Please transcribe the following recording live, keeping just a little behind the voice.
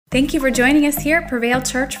Thank you for joining us here at Prevail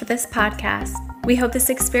Church for this podcast. We hope this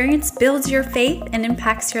experience builds your faith and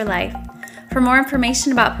impacts your life. For more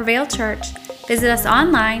information about Prevail Church, visit us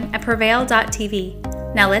online at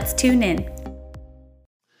prevail.tv. Now let's tune in.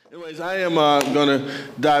 Anyways, I am going to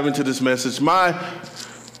dive into this message. My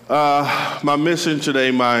mission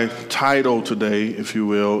today, my title today, if you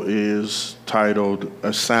will, is titled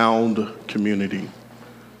A Sound Community.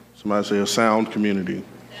 Somebody say a sound community.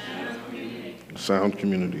 Sound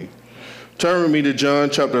community. Turn with me to John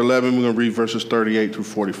chapter 11. We're going to read verses 38 through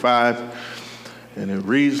 45. And it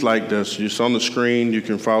reads like this. It's on the screen. You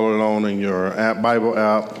can follow along in your Bible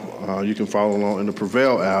app. You can follow along in the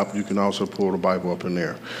Prevail app. You can also pull the Bible up in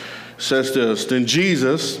there. It says this. Then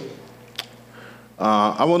Jesus,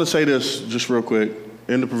 I want to say this just real quick.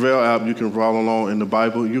 In the Prevail app, you can follow along in the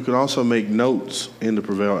Bible. You can also make notes in the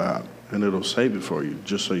Prevail app, and it'll save it for you,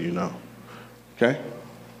 just so you know. Okay?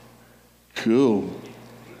 Cool.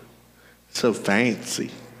 So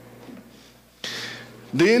fancy.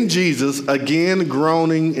 Then Jesus, again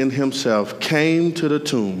groaning in himself, came to the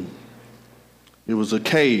tomb. It was a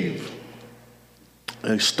cave,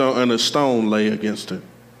 and a stone lay against it.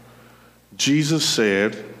 Jesus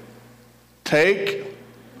said, "Take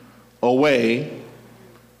away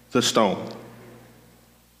the stone."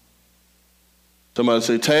 Somebody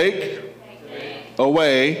say, "Take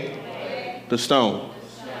away the stone."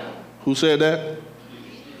 Who said that?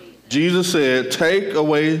 Jesus said, "Take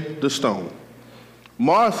away the stone."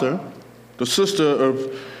 Martha, the sister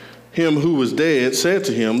of him who was dead, said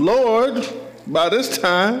to him, "Lord, by this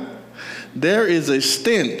time there is a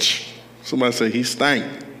stench." Somebody say, "He stank."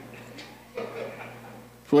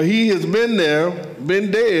 "For he has been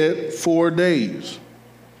dead 4 days."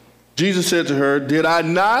 Jesus said to her, "Did I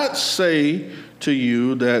not say to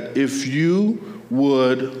you that if you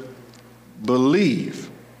would believe,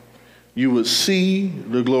 you would see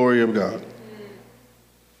the glory of God?"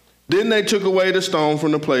 Then they took away the stone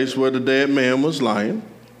from the place where the dead man was lying.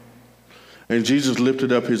 And Jesus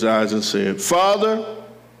lifted up his eyes and said, "Father,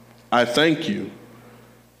 I thank you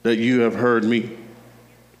that you have heard me.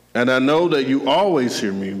 And I know that you always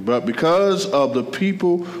hear me. But because of the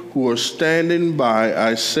people who are standing by,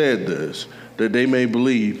 I said this, that they may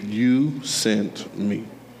believe you sent me."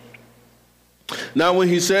 Now when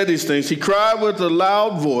he said these things, he cried with a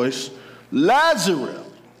loud voice, "Lazarus."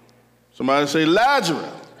 Somebody say Lazarus.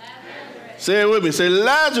 Say it with me. Say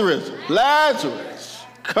Lazarus. Lazarus,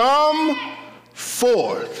 come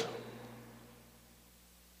forth.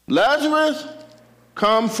 Lazarus,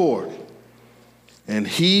 come forth. And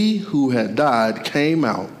he who had died came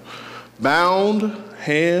out, bound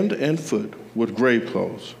hand and foot with grave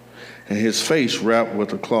clothes, and his face wrapped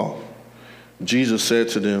with a cloth. Jesus said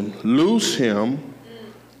to them, "Loose him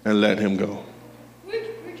and let him go."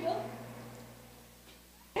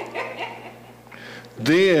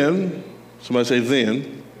 Then, somebody say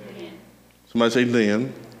then. Somebody say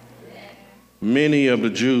then. Many of the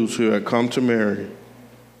Jews who had come to Mary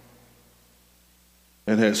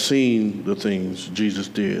and had seen the things Jesus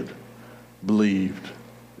did believed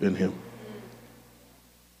in him.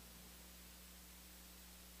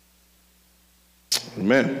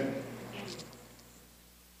 Amen.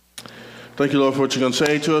 Thank you, Lord, for what you're going to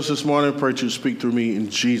say to us this morning. I pray that you speak through me in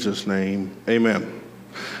Jesus' name. Amen.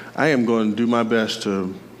 I am going to do my best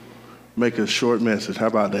to make a short message. How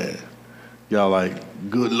about that? Y'all like,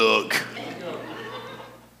 good luck.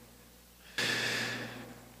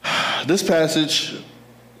 This passage,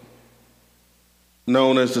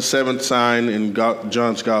 known as the seventh sign in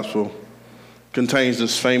John's Gospel, contains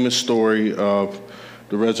this famous story of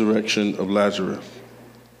the resurrection of Lazarus.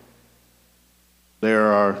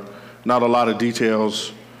 There are not a lot of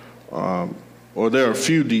details, or there are a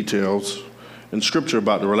few details in Scripture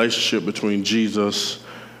about the relationship between Jesus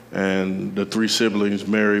and the three siblings,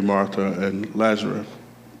 Mary, Martha, and Lazarus.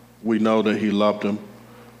 We know that he loved them.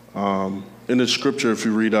 In the Scripture, if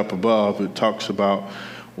you read up above, it talks about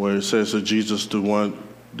where it says that Jesus, the one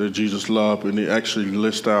that Jesus loved, and it actually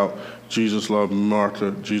lists out Jesus loved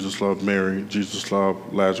Martha, Jesus loved Mary, Jesus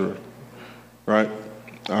loved Lazarus, right?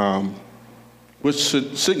 Which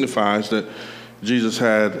signifies that Jesus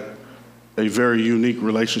had a very unique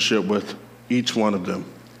relationship with each one of them.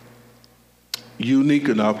 Unique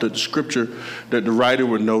enough that the writer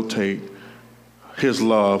would notate his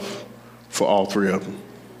love for all three of them.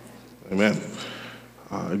 Amen.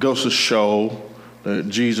 It goes to show that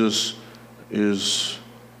Jesus is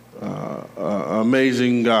an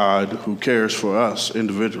amazing God who cares for us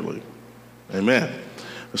individually. Amen.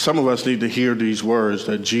 Some of us need to hear these words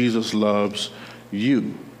that Jesus loves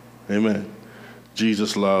you. Amen.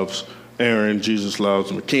 Jesus loves Aaron, Jesus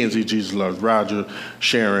loves Mackenzie, Jesus loves Roger,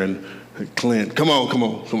 Sharon, Clint. Come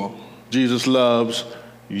on. Jesus loves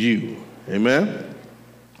you. Amen?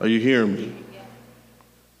 Are you hearing me?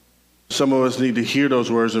 Some of us need to hear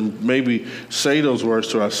those words and maybe say those words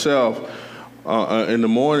to ourselves in the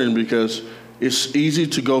morning, because it's easy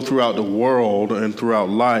to go throughout the world and throughout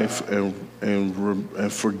life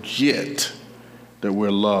and forget that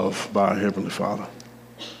we're loved by our Heavenly Father.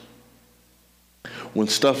 When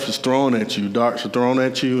stuff is thrown at you, darts are thrown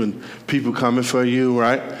at you, and people coming for you,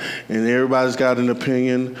 right? And everybody's got an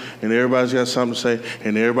opinion, and everybody's got something to say,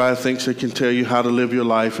 and everybody thinks they can tell you how to live your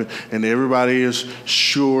life, and everybody is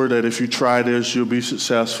sure that if you try this, you'll be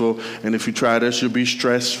successful, and if you try this, you'll be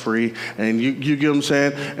stress-free, and you get what I'm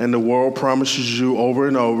saying? And the world promises you over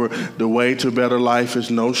and over, the way to a better life is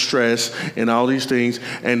no stress, and all these things,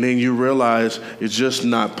 and then you realize it's just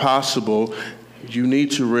not possible. You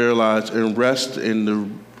need to realize and rest in the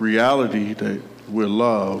reality that we're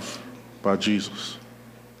loved by Jesus.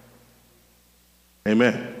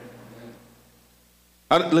 Amen.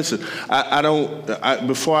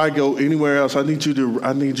 Before I go anywhere else, I need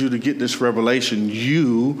you to get this revelation.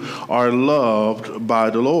 You are loved by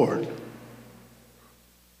the Lord.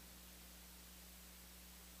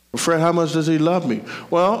 Well, Fred, how much does he love me?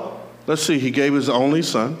 Well, let's see. He gave his only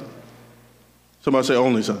son. Somebody say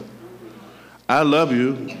only son. I love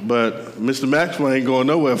you, but Mr. Maxwell ain't going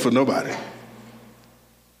nowhere for nobody.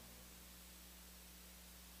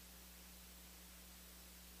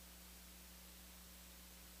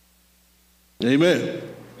 Amen.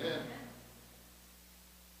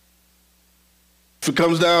 If it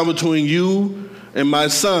comes down between you and my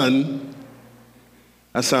son,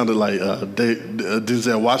 I sounded like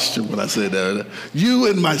Denzel Washington when I said that. You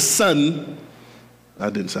and my son. I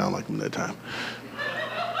didn't sound like him that time.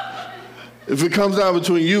 If it comes down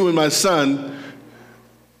between you and my son,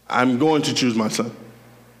 I'm going to choose my son.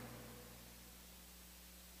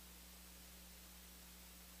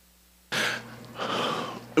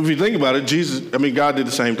 If you think about it, God did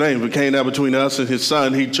the same thing. If it came down between us and his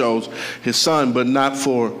son, he chose his son, but not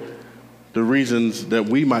for the reasons that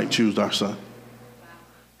we might choose our son.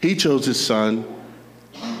 He chose his son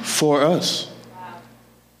for us.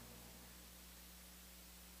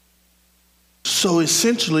 So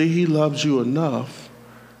essentially, he loves you enough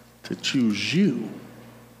to choose you.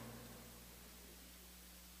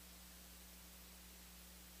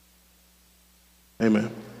 Amen.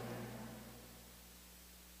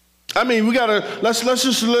 Let's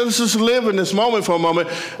just live in this moment for a moment.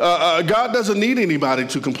 God doesn't need anybody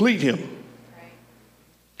to complete him.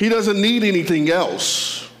 He doesn't need anything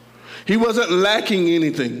else. He wasn't lacking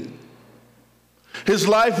anything. His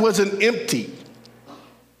life wasn't empty.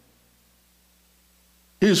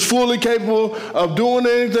 He was fully capable of doing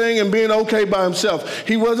anything and being okay by himself.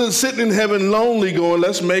 He wasn't sitting in heaven lonely going,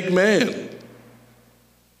 let's make man.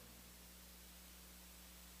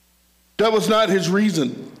 That was not his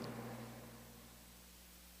reason.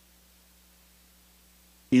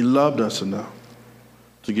 He loved us enough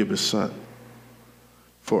to give his son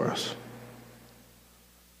for us.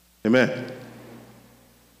 Amen.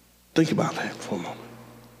 Think about that for a moment.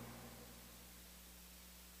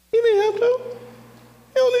 You didn't have to.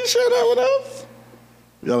 You don't need to share that with us.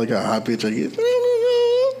 Y'all like how high pitch I get.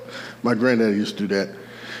 My granddaddy used to do that.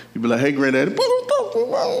 You'd be like, hey, granddaddy.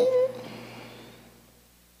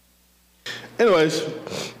 Anyways,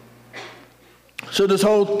 so this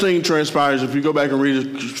whole thing transpires. If you go back and read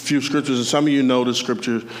a few scriptures, and some of you know the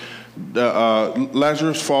scripture,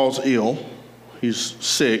 Lazarus falls ill. He's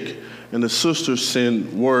sick. And the sisters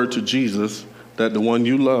send word to Jesus that the one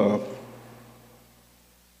you love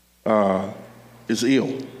is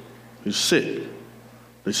ill. He's sick.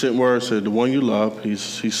 They sent word, said the one you love, he's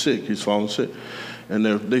sick. He's fallen sick. And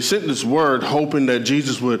they sent this word hoping that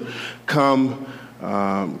Jesus would come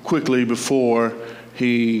quickly before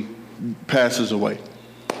he passes away.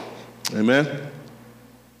 Amen.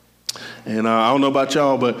 And I don't know about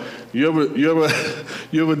y'all, but you ever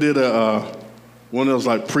did one of those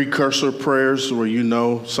like precursor prayers where you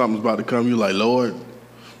know something's about to come? You're like, Lord,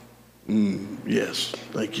 yes,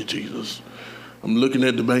 thank you, Jesus. I'm looking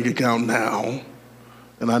at the bank account now,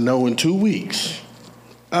 and I know in 2 weeks,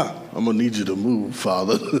 I'm going to need you to move,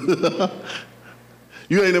 Father.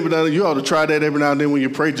 You ain't never done it. You ought to try that every now and then when you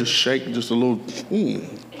pray, just shake just a little.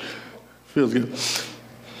 Feels good.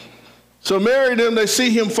 So Mary, they see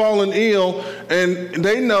him falling ill, and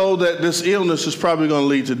they know that this illness is probably going to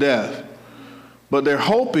lead to death. But their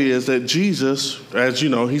hope is that Jesus, as you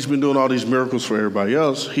know, he's been doing all these miracles for everybody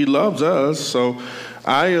else. He loves us, so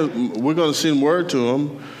we're going to send word to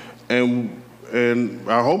him, And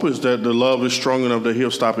our hope is that the love is strong enough that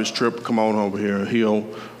he'll stop his trip, come on over here, and heal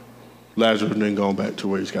Lazarus, and then go back to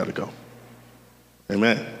where he's got to go.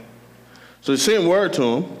 Amen. So he's saying word to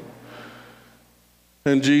him.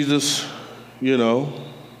 And Jesus,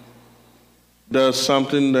 does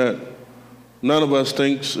something that none of us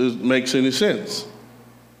thinks makes any sense.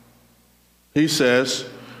 He says,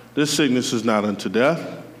 this sickness is not unto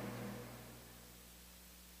death.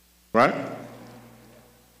 Right?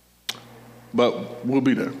 But we'll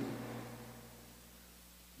be there.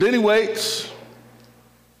 Then he waits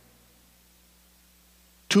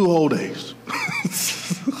 2 whole days.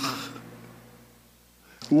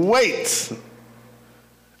 Waits.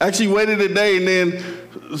 Actually waited a day, and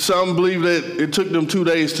then some believe that it took them 2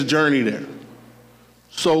 days to journey there.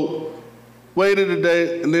 So waited a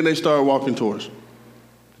day, and then they started walking towards him.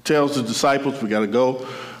 Tells the disciples, we got to go.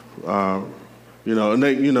 And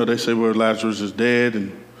they say, well, Lazarus is dead,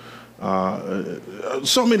 and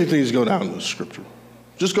so many things go down in the scripture.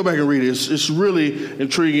 Just go back and read it. It's really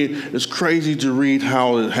intriguing. It's crazy to read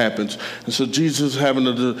how it happens. And so Jesus is having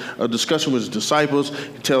a discussion with his disciples.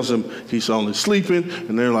 He tells them he's only sleeping.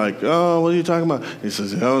 And they're like, oh, what are you talking about? He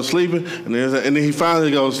says, I'm sleeping. And then he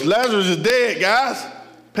finally goes, Lazarus is dead, guys.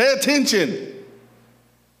 Pay attention.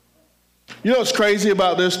 You know what's crazy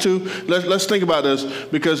about this too? Let's think about this.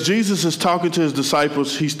 Because Jesus is talking to his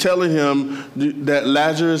disciples. He's telling him that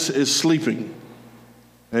Lazarus is sleeping.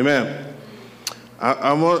 Amen.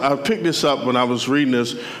 I picked this up when I was reading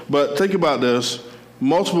this, but think about this.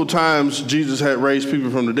 Multiple times Jesus had raised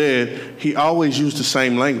people from the dead. He always used the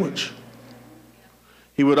same language.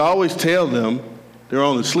 He would always tell them they're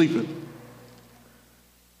only sleeping.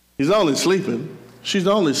 He's only sleeping. She's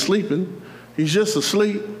only sleeping. He's just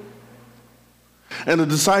asleep. And the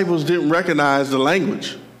disciples didn't recognize the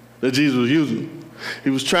language that Jesus was using.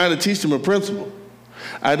 He was trying to teach them a principle.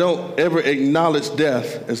 I don't ever acknowledge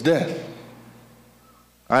death as death.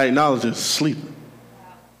 I acknowledge it's sleeping.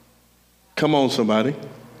 Come on, somebody.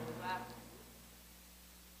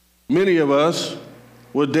 Many of us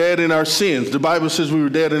were dead in our sins. The Bible says we were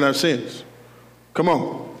dead in our sins. Come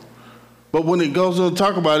on. But when it goes on to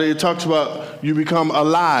talk about it, it talks about you become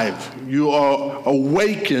alive. You are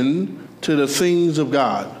awakened to the things of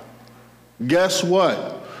God. Guess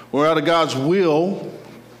what? We're out of God's will.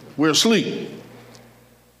 We're asleep.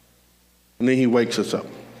 And then he wakes us up.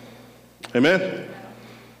 Amen?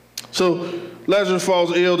 So Lazarus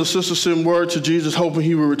falls ill. The sisters send word to Jesus, hoping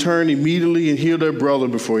he will return immediately and heal their brother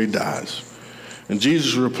before he dies. And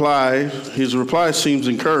Jesus' his reply seems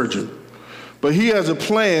encouraging. But he has a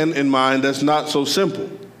plan in mind that's not so simple.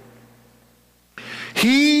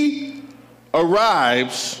 He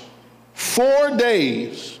arrives 4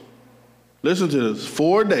 days, listen to this,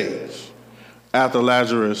 4 days after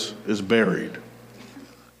Lazarus is buried.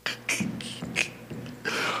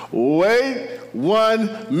 Wait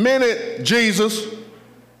 1 minute, Jesus.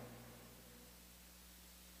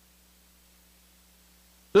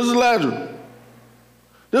 This is Lazarus.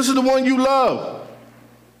 This is the one you love.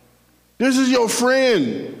 This is your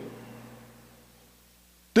friend.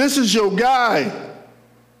 This is your guy.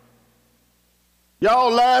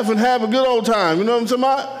 Y'all laugh and have a good old time. You know what I'm talking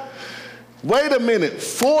about? Wait a minute.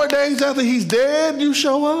 4 days after he's dead, you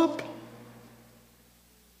show up?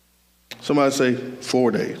 Somebody say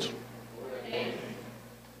 4 days.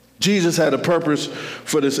 Jesus had a purpose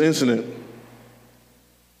for this incident.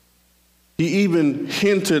 He even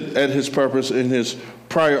hinted at his purpose in his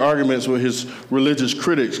prior arguments with his religious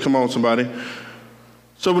critics. Come on, somebody.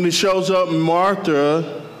 So when he shows up,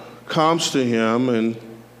 Martha comes to him and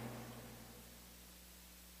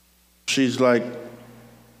she's like,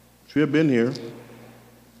 if you had been here,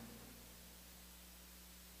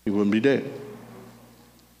 he wouldn't be dead.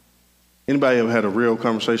 Anybody ever had a real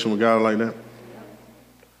conversation with God like that?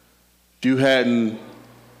 If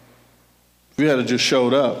you had just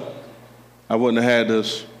showed up, I wouldn't have had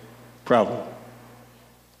this problem.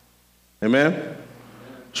 Amen?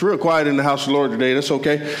 It's real quiet in the house of the Lord today. That's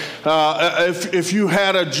okay. If you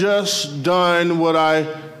had just done what I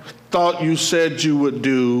thought you said you would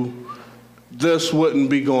do, this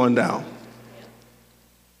wouldn't be going down.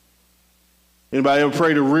 Anybody ever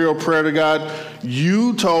prayed a real prayer to God?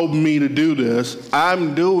 You told me to do this.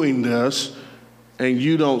 I'm doing this. And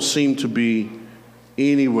you don't seem to be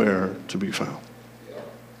anywhere to be found.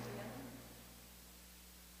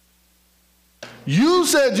 You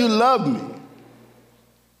said you loved me.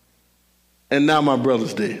 And now my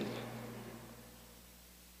brother's dead.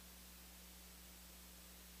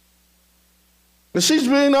 And she's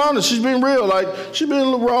being honest. She's being real. Like, she's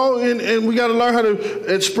being raw. And we got to learn how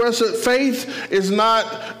to express it. Faith is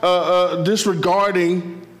not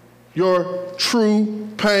disregarding your true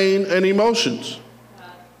pain and emotions.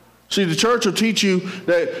 See, the church will teach you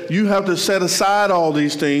that you have to set aside all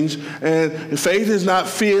these things, and faith is not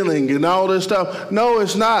feeling and all this stuff. No,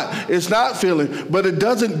 it's not. It's not feeling, but it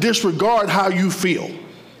doesn't disregard how you feel.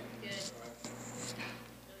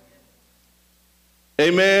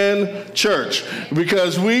 Amen, church,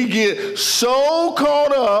 because we get so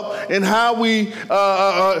caught up in how we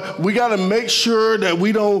got to make sure that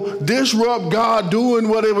we don't disrupt God doing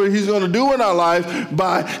whatever he's going to do in our life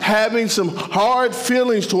by having some hard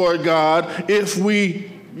feelings toward God. If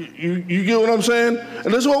you get what I'm saying?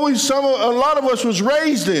 And that's what a lot of us was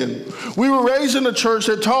raised in. We were raised in a church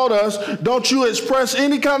that taught us, don't you express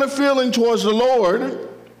any kind of feeling towards the Lord,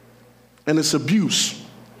 and it's abuse.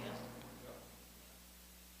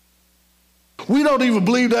 We don't even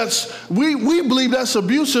believe we believe that's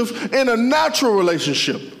abusive in a natural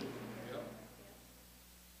relationship.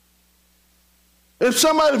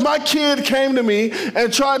 If my kid came to me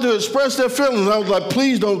and tried to express their feelings, I was like,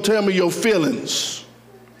 please don't tell me your feelings.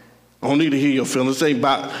 I don't need to hear your feelings. It ain't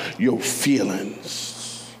about your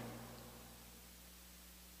feelings.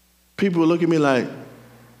 People look at me like,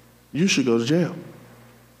 you should go to jail.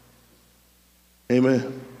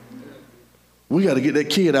 Amen. We got to get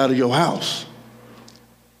that kid out of your house.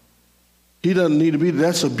 He doesn't need to be there.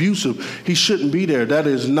 That's abusive. He shouldn't be there. That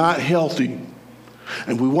is not healthy.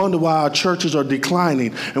 And we wonder why our churches are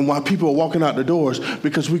declining and why people are walking out the doors,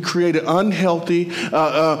 because we created unhealthy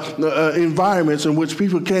environments in which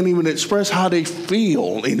people can't even express how they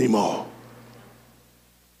feel anymore.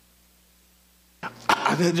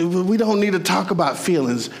 We don't need to talk about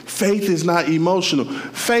feelings. Faith is not emotional.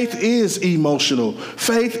 Faith is emotional.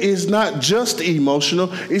 Faith is not just emotional.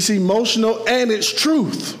 It's emotional and it's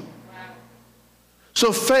truth.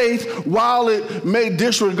 So faith, while it may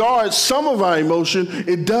disregard some of our emotion,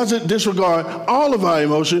 it doesn't disregard all of our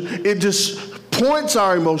emotion. It just points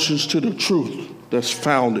our emotions to the truth that's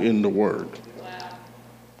found in the Word. Wow.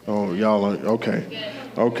 Oh, y'all are, okay.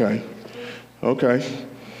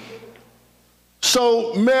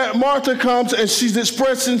 So Martha comes and she's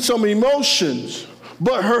expressing some emotions,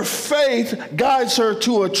 but her faith guides her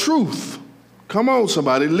to a truth. Come on,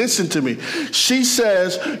 somebody, listen to me. She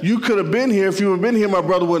says, you could have been here. If you had been here, my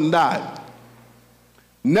brother wouldn't die.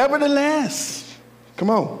 Nevertheless, come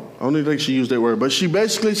on. I don't even think she used that word, but she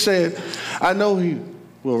basically said, I know he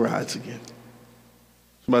will rise again.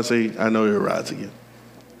 Somebody say, I know he'll rise again.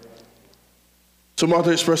 So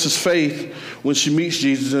Martha expresses faith when she meets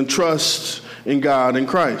Jesus and trusts in God and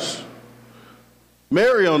Christ.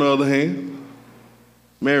 Mary, on the other hand,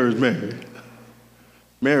 Mary's Mary.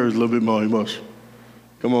 Mary's a little bit more emotional.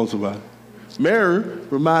 Come on, somebody. Mary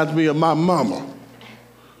reminds me of my mama.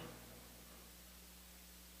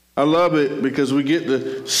 I love it because we get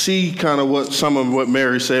to see kind of some of what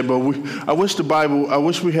Mary said, but I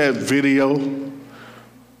wish we had video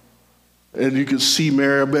and you could see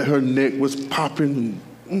Mary. I bet her neck was popping.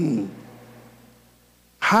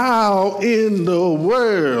 How in the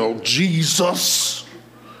world, Jesus,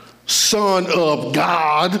 Son of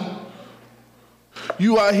God,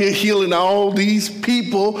 you out here healing all these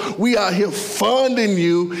people. We out here funding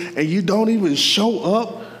you, and you don't even show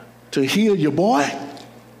up to heal your boy?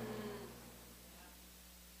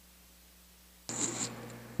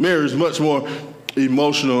 Mary is much more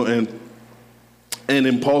emotional and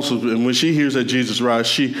impulsive, and when she hears that Jesus rise,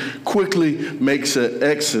 she quickly makes an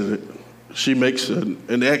exit. She makes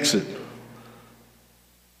an exit.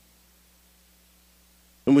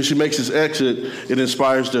 And when she makes this exit, it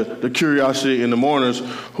inspires the curiosity in the mourners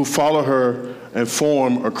who follow her and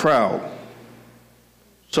form a crowd.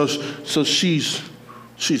 So she's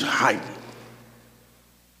hyped.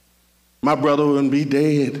 My brother wouldn't be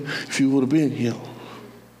dead if he would have been here.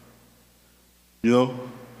 You know?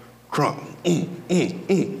 Crunk.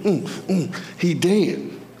 He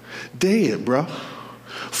dead. Dead, bro.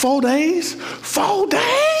 4 days? 4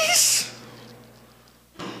 days?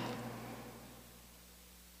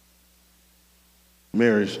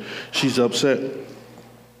 Mary, she's upset.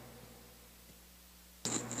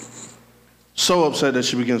 So upset that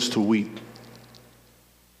she begins to weep. The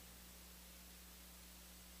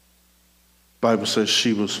Bible says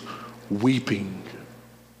she was weeping.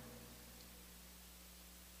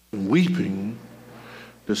 And weeping,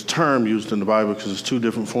 this term used in the Bible, because there's two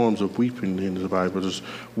different forms of weeping in the Bible. There's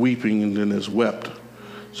weeping and then there's wept.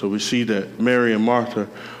 So we see that Mary and Martha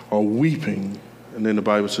are weeping, and then the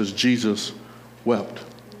Bible says Jesus wept.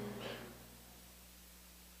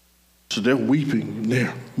 So they're weeping,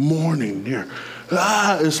 they're mourning,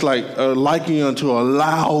 it's like liking unto a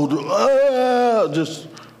loud, just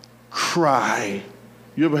cry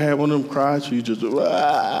You ever had one of them cries where you just, to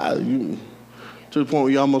the point where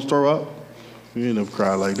you almost throw up? You ain't never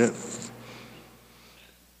cried like that.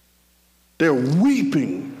 They're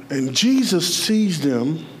weeping, and Jesus sees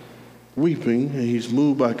them weeping, and he's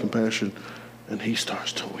moved by compassion, and he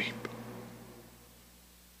starts to weep.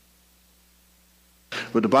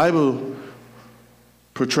 But the Bible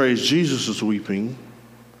portrays Jesus' weeping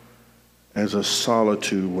as a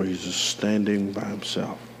solitude where he's just standing by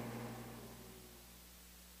himself.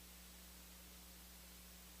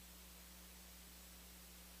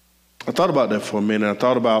 I thought about that for a minute. I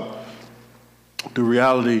thought about the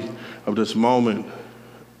reality of this moment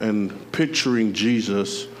and picturing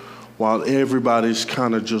Jesus while everybody's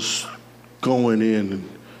kind of just going in and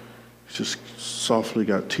just softly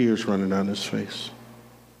got tears running down his face.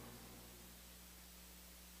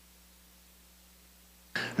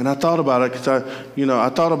 And I thought about it because I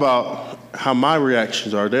thought about how my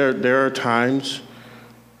reactions are. There are times,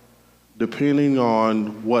 depending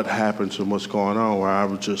on what happens and what's going on, where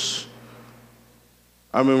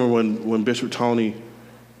I remember when Bishop Tony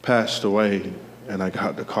passed away and I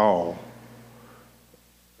got the call.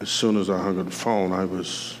 As soon as I hung up the phone, I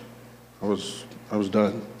was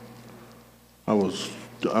done. It was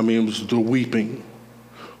the weeping.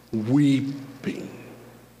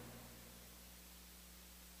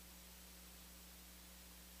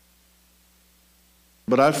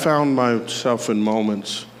 But I found myself in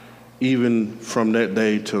moments, even from that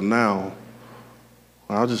day till now,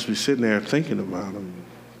 I'll just be sitting there thinking about him,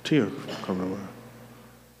 tears coming to my eyes.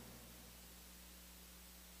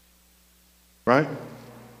 Right?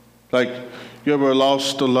 Like, you ever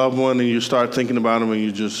lost a loved one and you start thinking about them and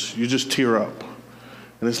you just tear up.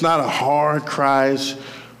 And it's not a hard cry,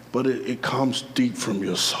 but it comes deep from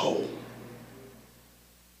your soul.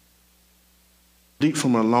 Deep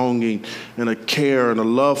from a longing and a care and a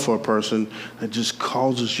love for a person that just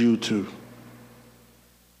causes you to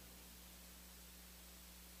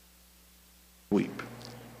weep.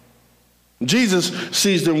 Jesus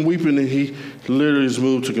sees them weeping and he literally is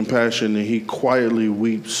moved to compassion and he quietly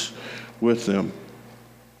weeps with them.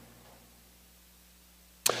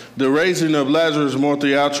 The raising of Lazarus is more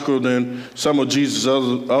theatrical than some of Jesus'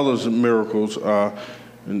 other miracles.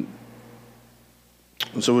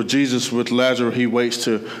 And so with Jesus, with Lazarus, he waits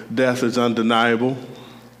till death is undeniable,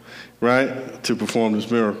 right, to perform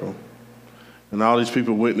this miracle. And all these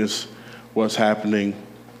people witness what's happening,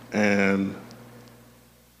 and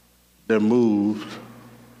they're moved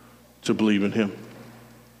to believe in him.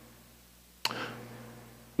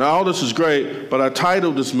 Now, all this is great, but I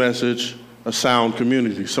titled this message, A Sound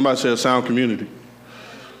Community. Somebody say a sound community.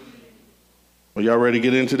 Are y'all ready to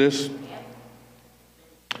get into this?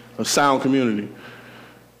 A sound community.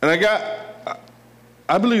 And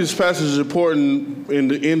I believe this passage is important in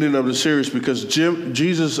the ending of the series because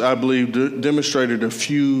Jesus, I believe, demonstrated a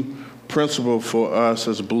few principles for us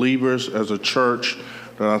as believers, as a church,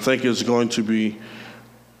 that I think is going to be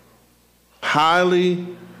highly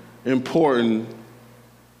important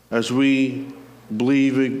as we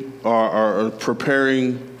believe or are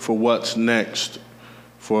preparing for what's next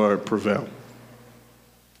for Prevail.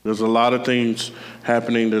 There's a lot of things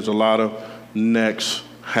happening. There's a lot of next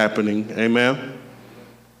happening. Amen?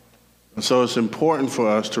 And so it's important for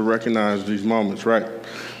us to recognize these moments, right?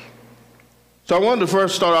 So I wanted to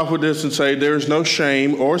first start off with this and say there is no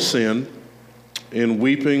shame or sin in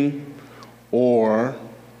weeping or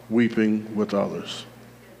weeping with others.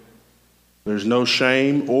 There's no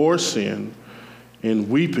shame or sin in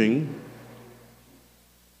weeping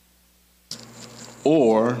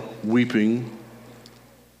or weeping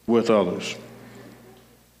with others.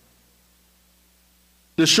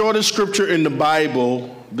 The shortest scripture in the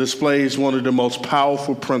Bible displays one of the most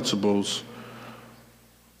powerful principles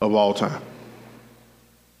of all time.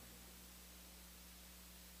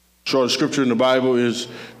 Shortest scripture in the Bible is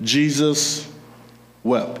Jesus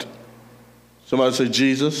wept. Somebody say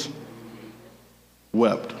Jesus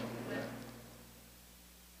wept.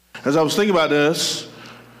 As I was thinking about this,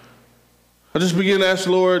 I just began to ask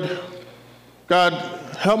the Lord, God,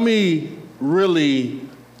 help me really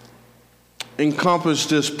encompass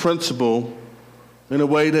this principle in a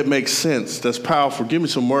way that makes sense, that's powerful. Give me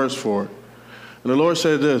some words for it. And the Lord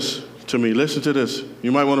said this to me. Listen to this.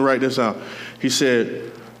 You might want to write this out. He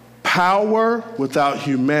said, power without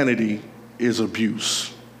humanity is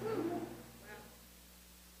abuse.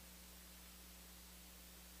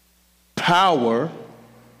 Power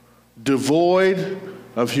devoid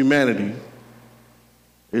of humanity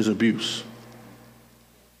is abuse.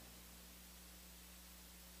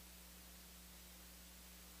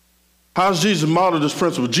 How does Jesus model this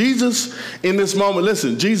principle? Jesus, in this moment,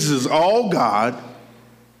 listen, Jesus is all God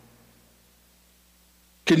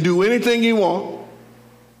can do anything he wants,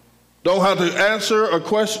 don't have to answer a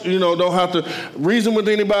question, don't have to reason with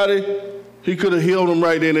anybody. He could have healed them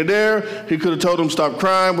right then and there. He could have told them, stop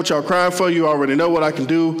crying. What y'all crying for? You already know what I can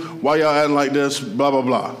do. Why y'all acting like this? Blah, blah,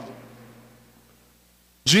 blah.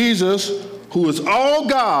 Jesus, who is all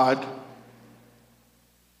God,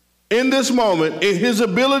 in this moment, in his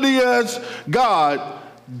ability as God,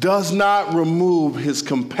 does not remove his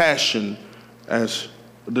compassion as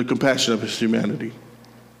the compassion of his humanity.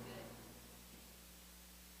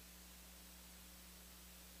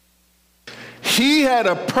 He had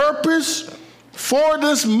a purpose for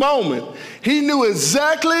this moment. He knew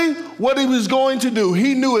exactly what he was going to do.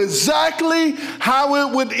 He knew exactly how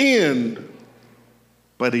it would end.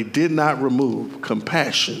 But he did not remove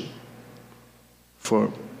compassion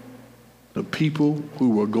for the people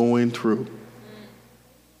who were going through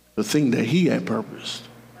the thing that he had purposed.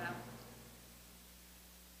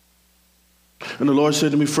 And the Lord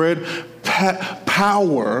said to me, Fred,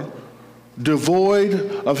 power devoid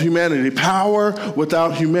of humanity, power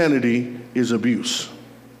without humanity is abuse.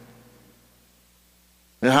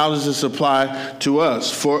 And how does this apply to us?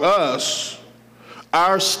 For us,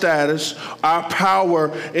 our status, our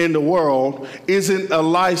power in the world isn't a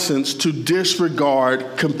license to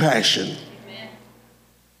disregard compassion. Amen.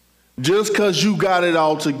 Just because you got it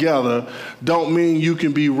all together don't mean you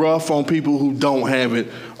can be rough on people who don't have it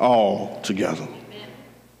all together.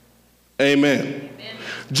 Amen. Amen.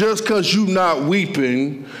 Just because you're not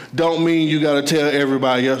weeping don't mean you got to tell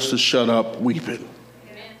everybody else to shut up weeping.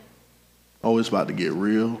 Amen. Oh, it's about to get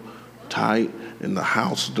real tight in the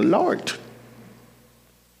house of the Lord.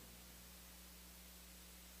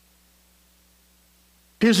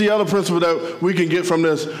 Here's the other principle that we can get from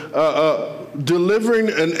this. Delivering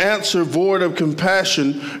an answer void of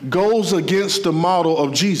compassion goes against the model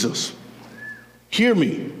of Jesus. Hear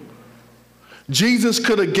me. Jesus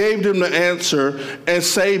could have gave them the answer and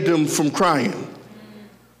saved them from crying.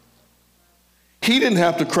 He didn't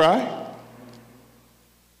have to cry.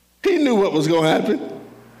 He knew what was going to happen.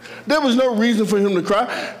 There was no reason for him to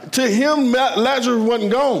cry. To him, Lazarus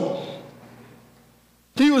wasn't gone.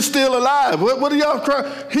 He was still alive. What are y'all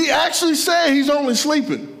crying? He actually said he's only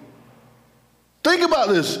sleeping. Think about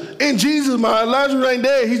this. In Jesus' mind, Lazarus ain't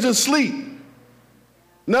dead. He's just asleep.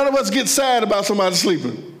 None of us get sad about somebody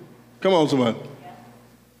sleeping. Come on, somebody.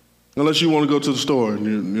 Unless you want to go to the store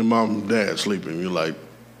and your mom and dad sleeping. You're like.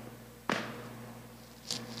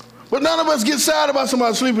 But none of us get sad about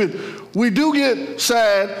somebody sleeping. We do get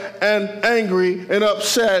sad and angry and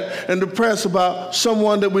upset and depressed about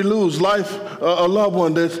someone that we lose, a loved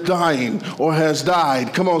one that's dying or has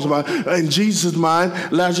died. Come on, somebody. In Jesus'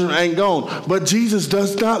 mind, Lazarus ain't gone. But Jesus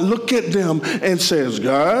does not look at them and says,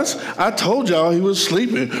 guys, I told y'all he was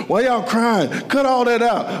sleeping. Why y'all crying? Cut all that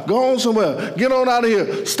out. Go on somewhere. Get on out of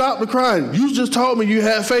here. Stop the crying. You just told me you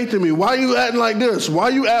had faith in me. Why you acting like this? Why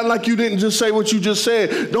you acting like you didn't just say what you just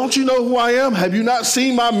said? Don't you know who I am? Have you not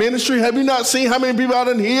seen my ministry? Have you not seen how many people I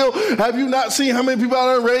done healed? Have you not seen how many people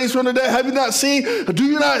I done raised from the dead? Have you not seen?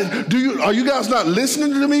 Are you guys not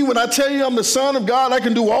listening to me when I tell you I'm the Son of God? I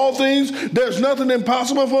can do all things. There's nothing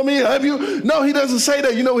impossible for me. Have you? No, he doesn't say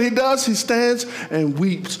that. You know what he does? He stands and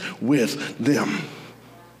weeps with them.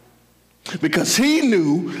 Because he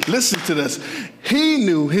knew, listen to this, he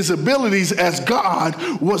knew his abilities as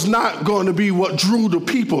God was not going to be what drew the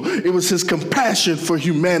people. It was his compassion for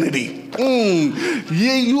humanity.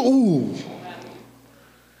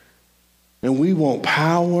 And we want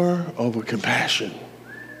power over compassion.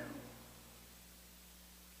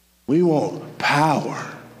 We want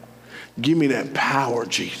power. Give me that power,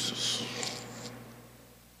 Jesus.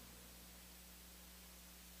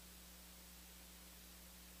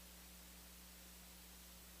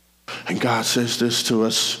 And God says this to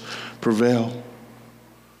us, Prevail.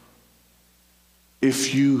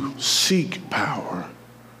 If you seek power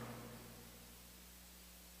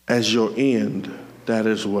as your end, that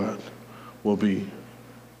is what will be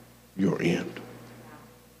your end.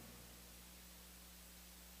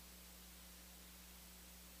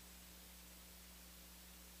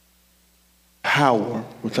 Power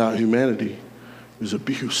without humanity is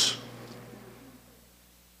abuse.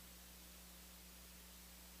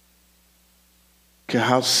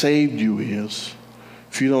 How saved you is,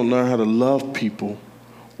 if you don't learn how to love people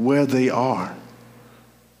where they are,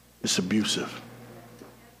 it's abusive.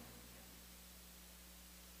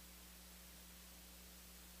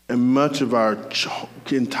 And much of our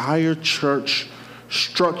entire church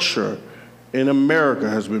structure in America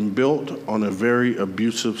has been built on a very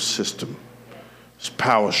abusive system. It's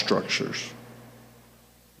power structures.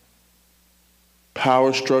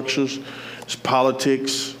 Power structures, it's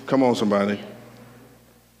politics. Come on, somebody.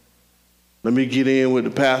 Let me get in with the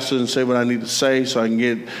pastor and say what I need to say so I can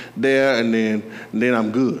get there, and then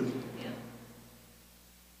I'm good.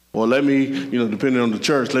 Or let me, depending on the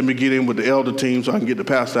church, let me get in with the elder team so I can get the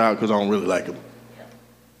pastor out because I don't really like him.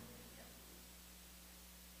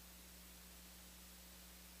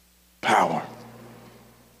 Power.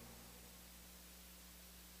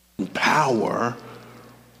 And power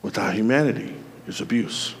without humanity is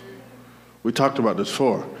abuse. We talked about this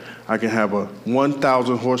before. I can have a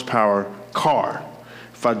 1,000 horsepower car.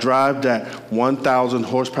 If I drive that 1,000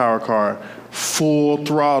 horsepower car full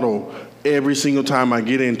throttle every single time I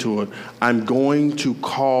get into it, I'm going to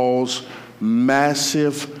cause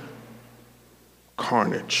massive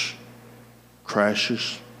carnage.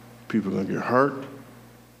 Crashes, people are going to get hurt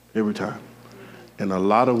every time. And a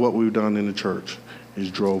lot of what we've done in the church is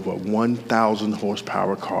drove a 1,000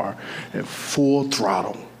 horsepower car at full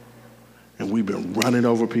throttle. And we've been running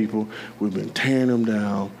over people. We've been tearing them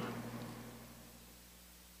down.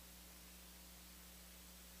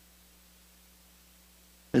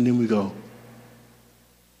 And then we go,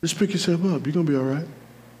 just pick yourself up. You're going to be all right.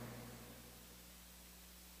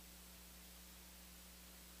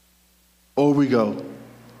 Or we go,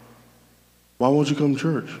 why won't you come to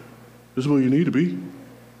church? This is where you need to be.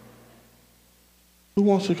 Who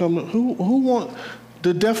wants to come? Who want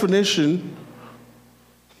the definition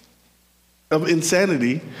of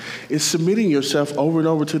insanity is submitting yourself over and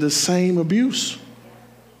over to the same abuse.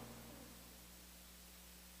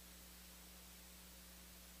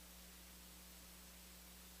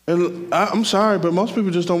 And I'm sorry, but most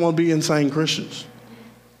people just don't want to be insane Christians.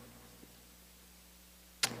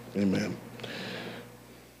 Amen.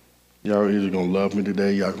 Y'all either going to love me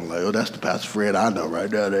today, y'all going to like, oh, that's the Pastor Fred I know right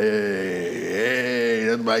there. Hey,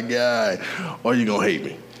 that's my guy. Or you're going to hate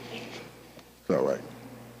me. It's all right.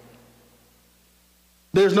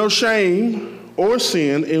 There's no shame or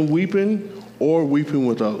sin in weeping or weeping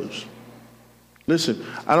with others. Listen,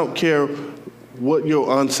 I don't care what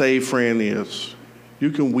your unsaved friend is. You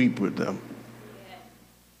can weep with them.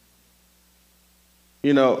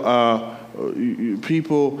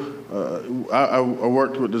 People, I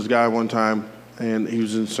worked with this guy one time, and he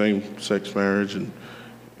was in same-sex marriage, and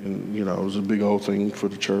it was a big old thing for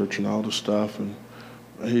the church and all this stuff, and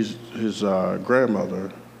his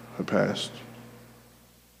grandmother had passed.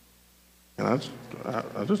 And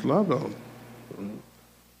I just loved him.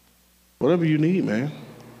 Whatever you need, man.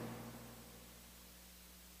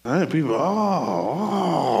 I had people,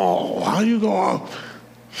 how you going?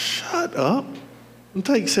 Shut up and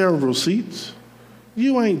take several seats.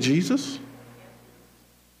 You ain't Jesus.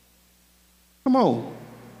 Come on.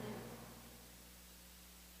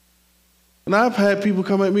 And I've had people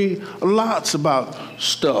come at me lots about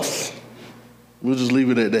stuff. We'll just leave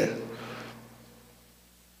it at that.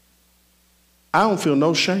 I don't feel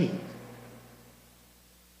no shame.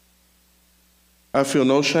 I feel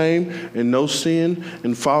no shame and no sin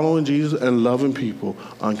in following Jesus and loving people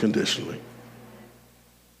unconditionally.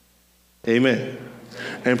 Amen.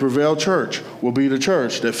 And Prevail Church will be the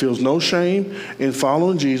church that feels no shame in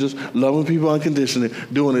following Jesus, loving people unconditionally,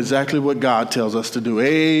 doing exactly what God tells us to do.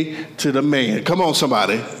 A to the man. Come on,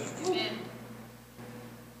 somebody. Amen.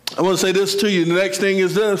 I want to say this to you. The next thing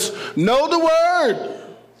is this. Know the word,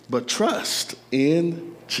 but trust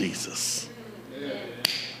in Jesus.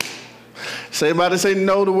 Everybody say,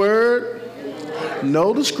 know the word,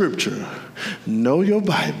 know the scripture, know your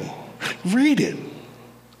Bible, read it,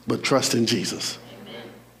 but trust in Jesus. Amen.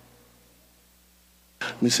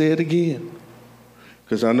 Let me say it again,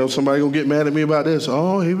 because I know somebody going to get mad at me about this.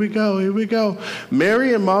 Oh, here we go.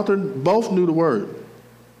 Mary and Martha both knew the word.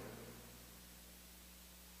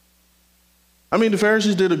 I mean, the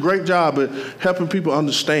Pharisees did a great job at helping people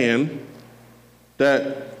understand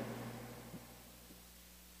that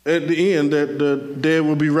at the end that the dead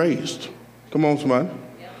will be raised. Come on, somebody.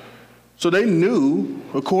 Yep. So they knew,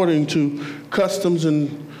 according to customs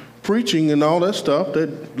and preaching and all that stuff,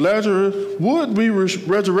 that Lazarus would be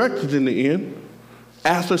resurrected in the end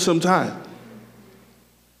after some time.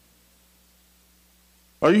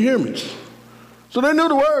 Are you hearing me? So they knew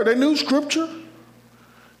the word. They knew scripture.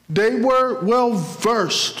 They were well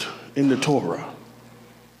versed in the Torah.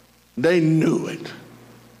 They knew it.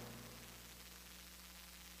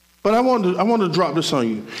 But I want to drop this on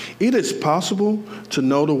you. It is possible to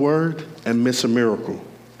know the word and miss a miracle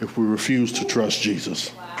if we refuse to trust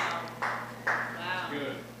Jesus.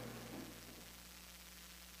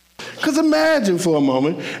 Because imagine for a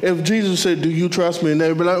moment if Jesus said, do you trust me? And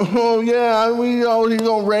they'd be like, oh, yeah, we know he's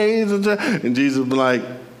going to raise. And Jesus would be like,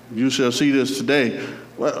 you shall see this today.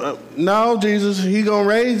 Well, no, Jesus, he's going to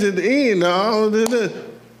raise at the end. No,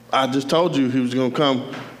 I just told you he was going to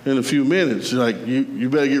come in a few minutes. Like, you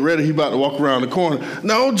better get ready. He's about to walk around the corner.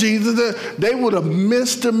 No, Jesus, they would have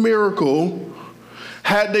missed the miracle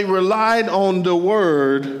had they relied on the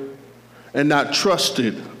word and not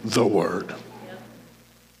trusted the word.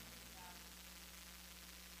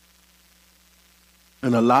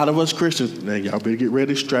 And a lot of us Christians, now y'all better get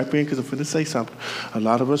ready, strap in, because I'm finna say something. A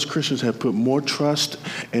lot of us Christians have put more trust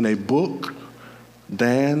in a book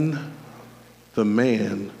than the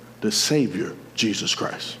man, the Savior, Jesus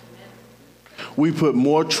Christ. We put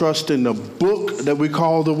more trust in the book that we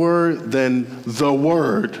call the Word than the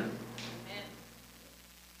Word.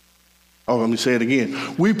 Oh, let me say it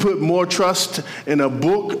again. We put more trust in a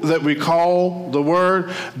book that we call the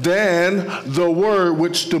Word than the Word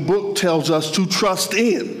which the book tells us to trust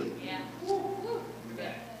in.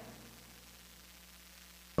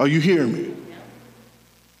 Are you hearing me?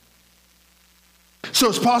 So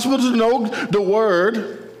it's possible to know the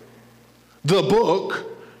Word, the book,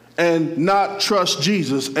 and not trust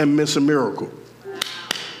Jesus and miss a miracle.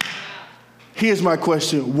 Here's my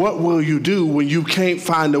question. What will you do when you can't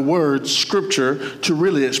find the word, scripture, to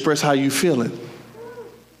really express how you feeling?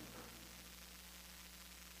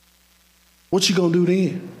 What you gonna do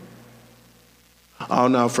then? Oh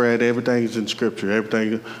no, Fred, everything's in scripture.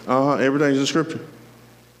 Everything's in scripture.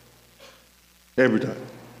 Everything.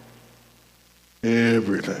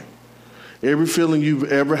 Everything. Every feeling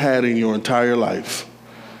you've ever had in your entire life,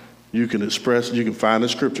 you can find a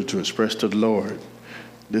scripture to express to the Lord,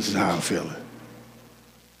 this is how I'm feeling.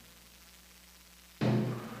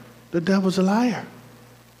 The devil's a liar.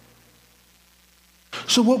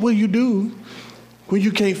 So what will you do when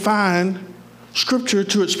you can't find scripture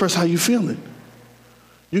to express how you're feeling?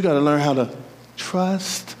 You got to learn how to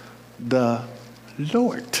trust the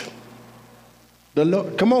Lord. The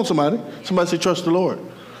Lord. Come on, somebody. Somebody say trust the Lord.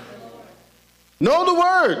 Know the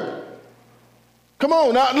word. Come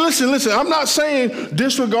on, now listen. I'm not saying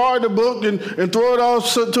disregard the book and throw it all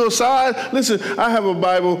to a side. Listen, I have a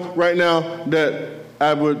Bible right now that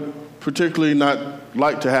I would particularly not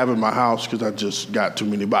like to have in my house because I just got too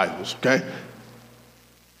many Bibles, okay?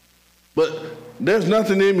 But there's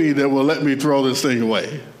nothing in me that will let me throw this thing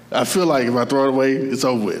away. I feel like if I throw it away, it's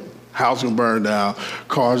over with. House gonna burn down,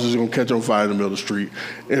 cars is gonna catch on fire in the middle of the street,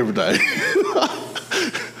 everything.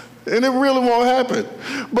 And it really won't happen.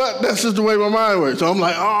 But that's just the way my mind works. So I'm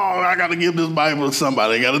like, oh, I got to give this Bible to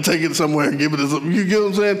somebody. I got to take it somewhere and give it to somebody. You get what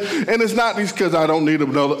I'm saying? And it's not just because I don't need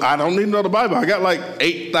another Bible. I got like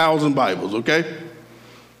 8,000 Bibles, okay?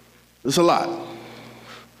 It's a lot.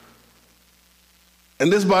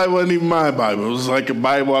 And this Bible wasn't even my Bible. It was like a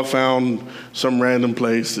Bible I found some random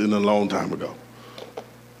place in a long time ago.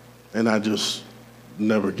 And I just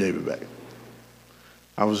never gave it back.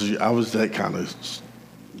 I was that kind of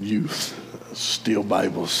youth. Steal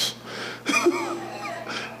Bibles.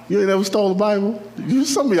 You ain't ever stole a Bible?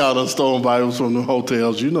 Some of y'all done stolen Bibles from the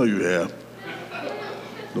hotels. You know you have.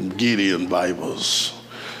 Them Gideon Bibles.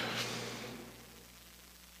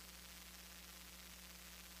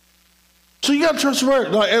 So you got to trust the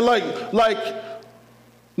word. Like,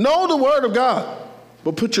 know the word of God,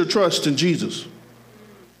 but put your trust in Jesus.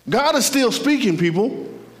 God is still speaking, people.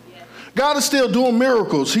 God is still doing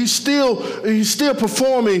miracles. He's still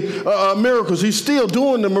performing miracles. He's still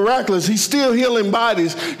doing the miraculous. He's still healing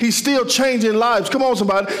bodies. He's still changing lives. Come on,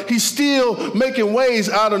 somebody. He's still making ways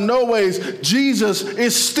out of no ways. Jesus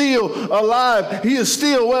is still alive. He is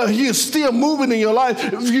still well. He is still moving in your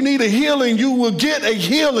life. If you need a healing, you will get a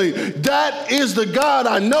healing. That is the God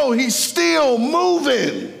I know. He's still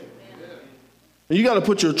moving. And you got to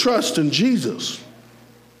put your trust in Jesus.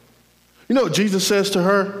 You know what Jesus says to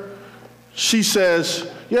her? She says,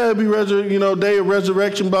 yeah, it'll be day of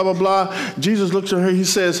resurrection, blah, blah, blah. Jesus looks at her. He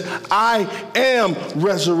says, I am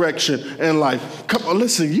resurrection and life. Come on,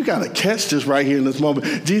 listen, you got to catch this right here in this moment.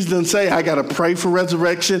 Jesus doesn't say, I got to pray for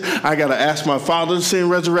resurrection. I got to ask my Father to send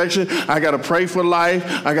resurrection. I got to pray for life.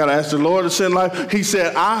 I got to ask the Lord to send life. He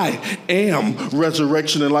said, I am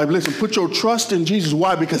resurrection and life. Listen, put your trust in Jesus.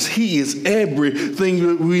 Why? Because he is everything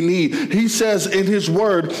that we need. He says in his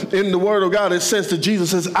word, in the word of God, it says that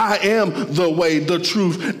Jesus says, I am the way, the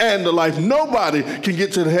truth, and the life. Nobody can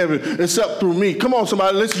get to the heaven except through me. Come on,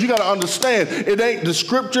 somebody, listen, you got to understand, it ain't the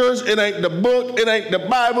scriptures, it ain't the book, it ain't the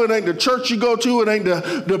Bible, it ain't the church you go to, it ain't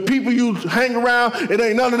the people you hang around, it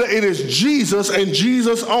ain't none of that. It is Jesus and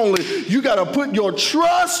Jesus only. You got to put your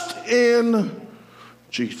trust in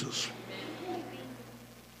Jesus.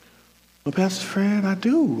 Well, Pastor Fred, I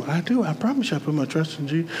do. I promise you I put my trust in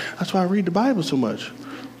Jesus. That's why I read the Bible so much.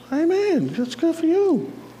 Amen. That's good for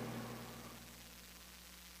you.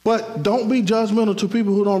 But don't be judgmental to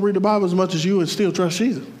people who don't read the Bible as much as you and still trust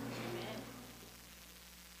Jesus.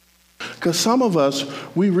 Because some of us,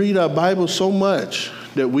 we read our Bible so much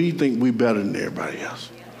that we think we're better than everybody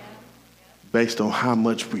else based on how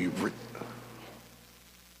much we read.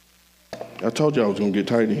 I told you I was going to get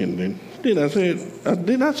tight in then. Didn't I say it?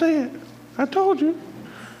 Didn't I say it? I told you.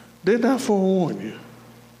 Didn't I forewarn you?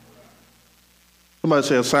 Somebody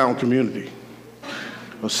say a sound community.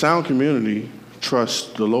 A sound community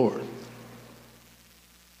trusts the Lord.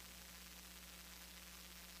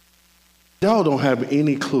 Y'all don't have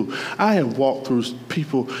any clue. I have walked through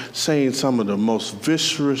people saying some of the most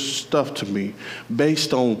viscerous stuff to me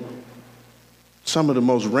based on some of the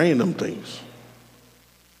most random things.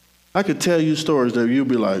 I could tell you stories that you'd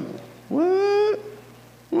be like, what?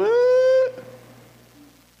 What?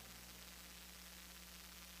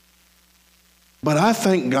 But I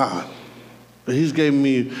thank God that he's given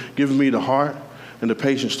me the heart and the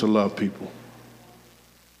patience to love people.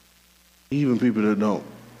 Even people that don't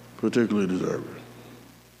particularly deserve it.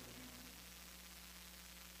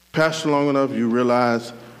 Pastor long enough, you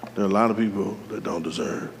realize there are a lot of people that don't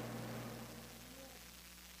deserve.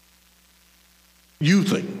 You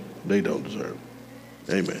think they don't deserve.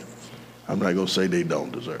 Amen. I'm not going to say they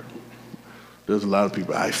don't deserve. There's a lot of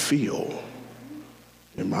people I feel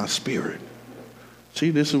in my spirit.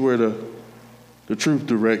 See, this is where the truth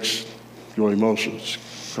directs your emotions.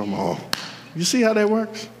 Come on. You see how that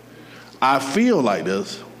works? I feel like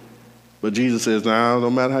this, but Jesus says, nah,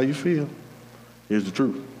 no matter how you feel, here's the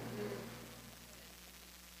truth.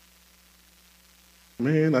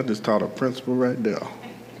 Man, I just taught a principle right there.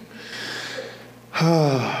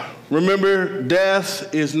 Remember,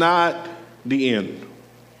 death is not the end.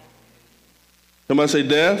 Somebody say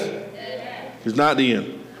death is not the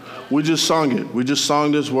end. We just sung it. We just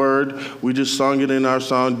sung this word. We just sung it in our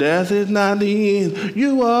song. Death is not the end.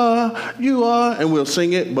 You are. And we'll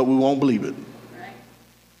sing it, but we won't believe it.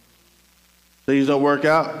 Things don't work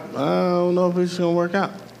out. I don't know if it's going to work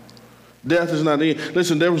out. Death is not the end.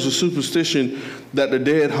 Listen, there was a superstition that the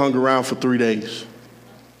dead hung around for 3 days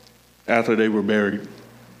after they were buried.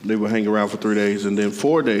 They would hang around for 3 days, and then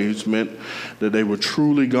 4 days meant that they were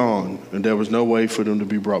truly gone, and there was no way for them to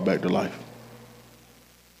be brought back to life.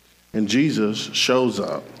 And Jesus shows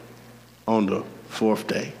up on the 4th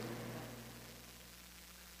day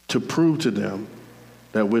to prove to them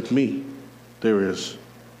that with me, there is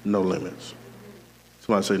no limits.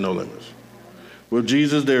 Somebody say no limits. With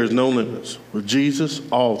Jesus, there is no limits. With Jesus,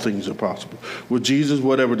 all things are possible. With Jesus,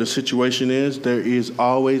 whatever the situation is, there is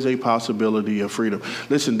always a possibility of freedom.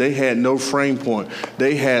 Listen, they had no frame point.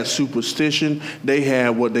 They had superstition. They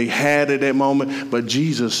had what they had at that moment. But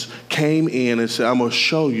Jesus came in and said, I'm going to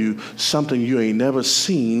show you something you ain't never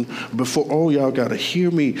seen before. Oh, y'all got to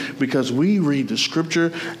hear me, because we read the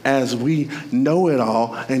scripture as we know it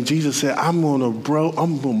all. And Jesus said, I'm going to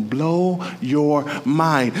blow your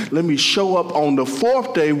mind. Let me show up on the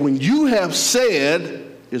 4th day when you have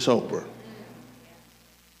said it's over.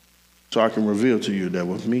 So I can reveal to you that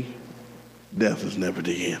with me, death is never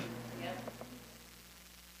the end.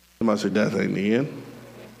 Somebody say death ain't the end.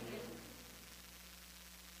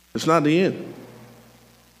 It's not the end.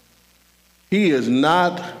 He is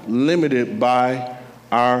not limited by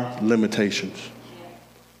our limitations.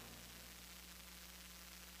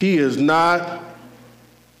 He is not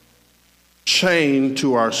chained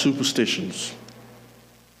to our superstitions.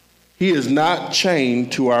 He is not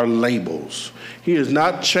chained to our labels. He is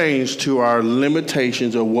not chained to our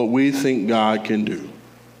limitations of what we think God can do.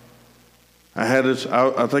 I had this,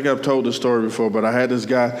 I think I've told this story before, but I had this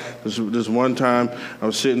guy, this one time,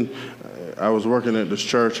 I was working at this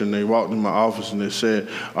church, and they walked in my office and they said,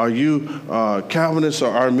 are you Calvinist or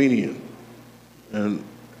Arminian?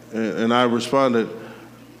 And I responded,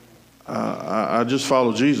 I just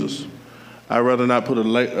follow Jesus. I'd rather not put a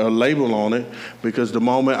label on it, because the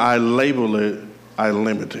moment I label it, I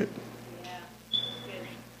limit it.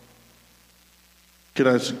 Can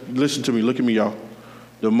I listen to me? Look at me, y'all.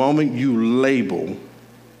 The moment you label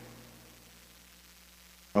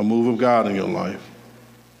a move of God in your life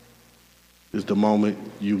is the moment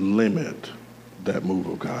you limit that move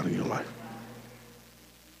of God in your life.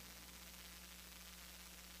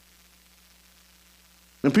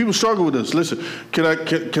 And people struggle with this. Listen,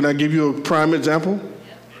 can I give you a prime example?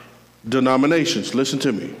 Denominations, listen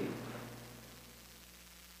to me.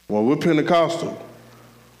 Well, we're Pentecostal.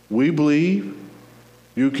 We believe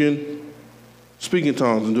you can speak in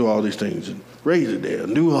tongues and do all these things, and raise it there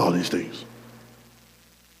and do all these things.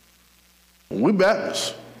 We're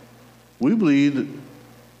Baptists. We believe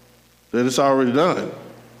that it's already done.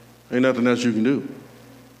 Ain't nothing else you can do.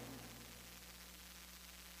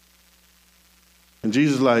 And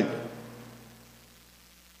Jesus is like,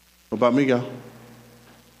 what about me, God?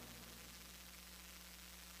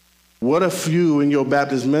 What if you, in your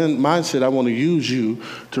Baptist mindset, I want to use you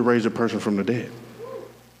to raise a person from the dead?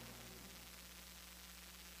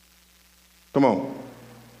 Come on.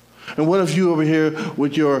 And what if you over here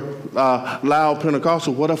with your loud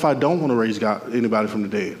Pentecostal, what if I don't want to raise anybody from the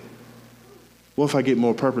dead? What if I get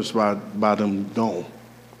more purpose by them gone?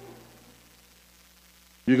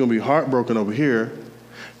 You're going to be heartbroken over here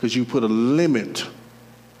because you put a limit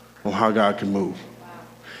on how God can move. Wow.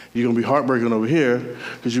 You're going to be heartbroken over here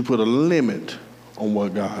because you put a limit on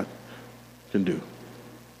what God can do.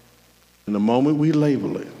 And the moment we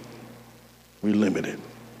label it, we limit it.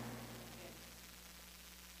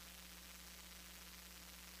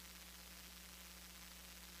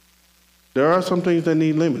 There are some things that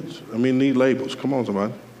need limits. Need labels. Come on,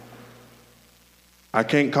 somebody. I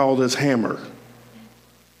can't call this hammer.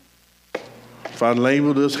 If I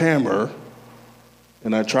label this hammer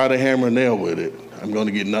and I try to hammer a nail with it, I'm going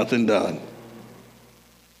to get nothing done.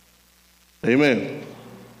 Amen.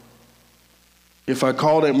 If I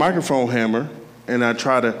call that microphone hammer and I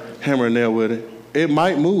try to hammer a nail with it, it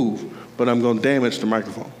might move, but I'm going to damage the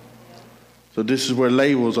microphone. So this is where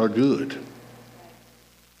labels are good.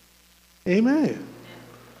 Amen.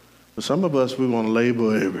 But some of us, we want to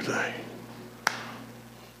label everything.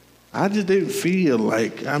 I just didn't feel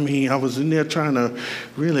like, I was in there trying to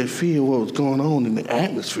really feel what was going on in the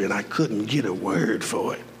atmosphere, and I couldn't get a word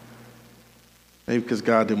for it. Maybe because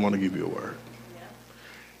God didn't want to give you a word.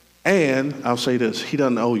 Yeah. And I'll say this, he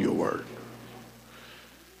doesn't owe you a word.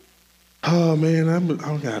 Oh, man,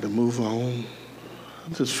 I've got to move on.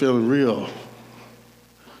 I'm just feeling real.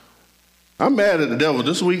 I'm mad at the devil.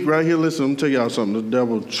 This week right here, listen, I'm going to tell y'all something. The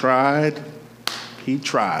devil tried. He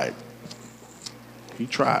tried. He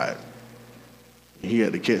tried. He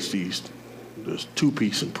had to catch this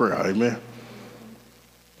two-piece in prayer, amen?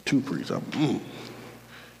 Two-piece.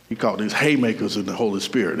 He called these haymakers in the Holy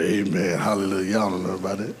Spirit, amen, hallelujah. Y'all don't know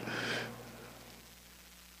about it.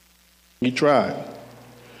 He tried.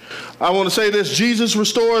 I want to say this, Jesus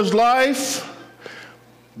restores life,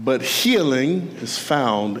 but healing is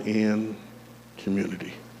found in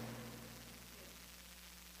community.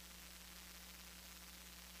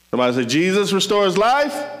 Somebody say, Jesus restores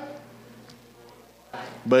life,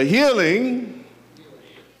 but healing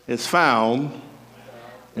is found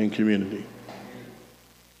in community.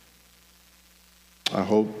 I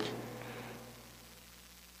hope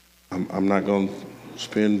I'm not going to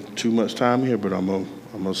spend too much time here, but I'm going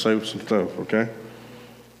to say some stuff, okay?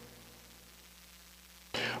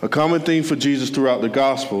 A common theme for Jesus throughout the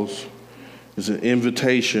Gospels is an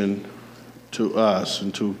invitation to us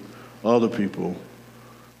and to other people.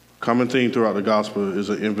 Common theme throughout the gospel is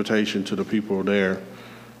an invitation to the people there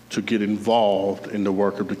to get involved in the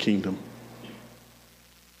work of the kingdom.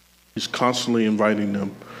 He's constantly inviting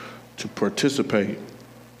them to participate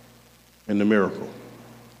in the miracle.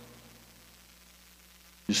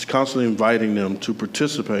 He's constantly inviting them to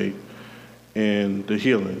participate in the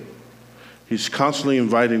healing. He's constantly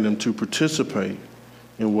inviting them to participate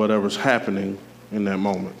in whatever's happening in that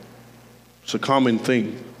moment. It's a common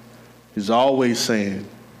theme. He's always saying,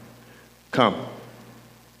 come.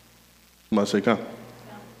 Somebody say, come.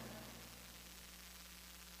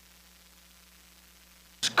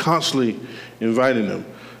 He's constantly inviting them.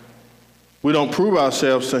 We don't prove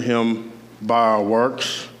ourselves to him by our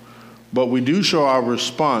works, but we do show our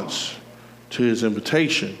response to his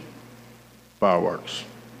invitation by our works.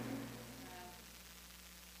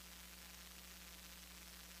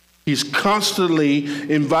 He's constantly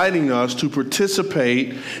inviting us to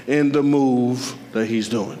participate in the move that he's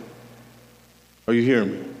doing. Are you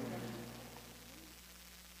hearing me?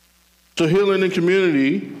 So healing in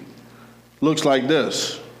community looks like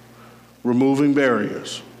this. Removing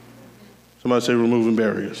barriers. Somebody say removing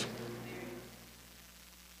barriers.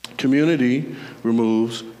 Community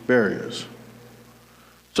removes barriers.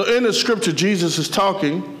 So in the scripture, Jesus is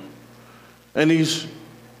talking, and he's,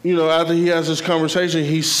 after he has this conversation,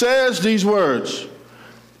 he says these words,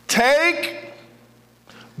 take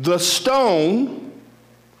the stone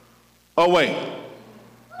away.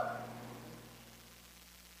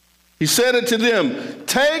 He said it to them,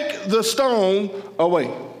 take the stone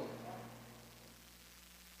away.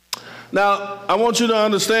 Now, I want you to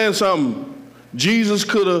understand something. Jesus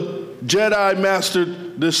could have Jedi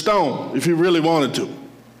mastered this stone if he really wanted to.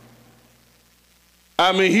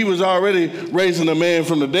 He was already raising a man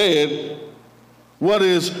from the dead. What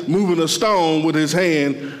is moving a stone with his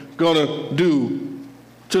hand going to do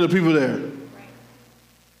to the people there?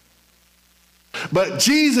 But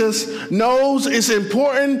Jesus knows it's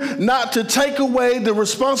important not to take away the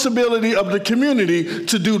responsibility of the community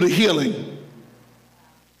to do the healing.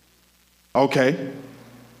 Okay.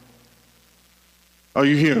 Are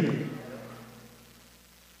you hearing me?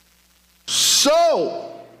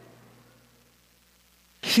 So,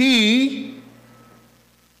 he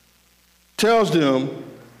tells them,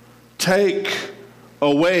 take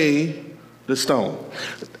away the stone.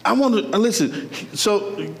 I want to, listen,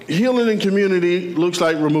 so healing in community looks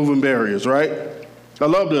like removing barriers, right? I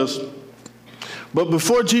love this. But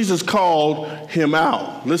before Jesus called him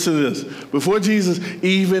out, listen to this. Before Jesus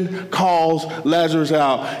even calls Lazarus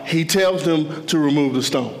out, he tells them to remove the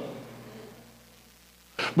stone.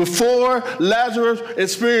 Before Lazarus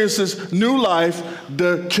experiences new life,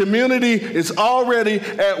 the community is already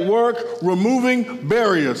at work removing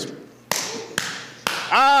barriers.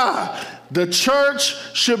 The church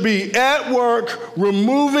should be at work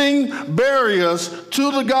removing barriers to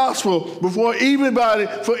the gospel before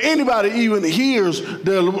anybody even hears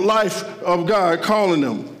the life of God calling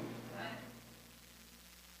them.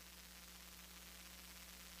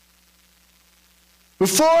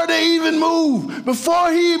 Before they even move,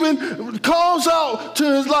 before he even calls out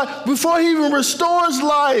to his life, before he even restores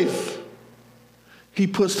life, he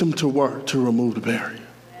puts them to work to remove the barrier.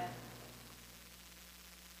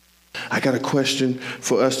 I got a question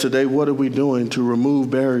for us today. What are we doing to remove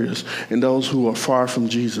barriers in those who are far from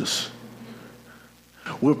Jesus?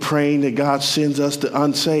 We're praying that God sends us the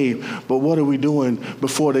unsaved, but what are we doing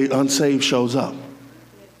before the unsaved shows up?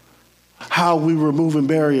 How are we removing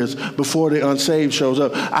barriers before the unsaved shows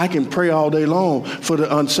up? I can pray all day long for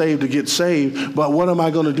the unsaved to get saved, but what am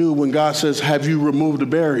I going to do when God says, have you removed the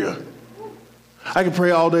barrier? I can pray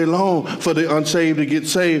all day long for the unsaved to get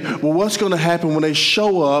saved. Well, what's going to happen when they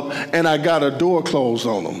show up and I got a door closed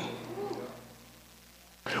on them?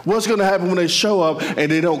 What's going to happen when they show up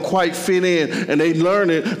and they don't quite fit in, and they learn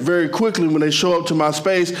it very quickly when they show up to my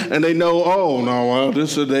space and they know, oh, no, well,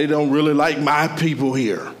 they don't really like my people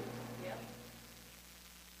here.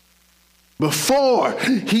 Before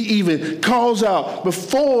he even calls out,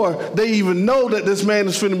 before they even know that this man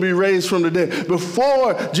is going to be raised from the dead,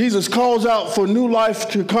 before Jesus calls out for new life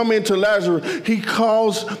to come into Lazarus, he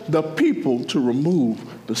calls the people to remove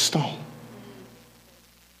the stone.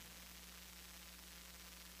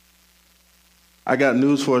 I got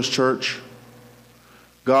news for us, church.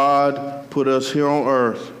 God put us here on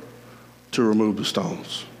earth to remove the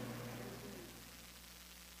stones.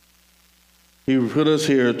 He put us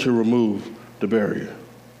here to remove the barrier.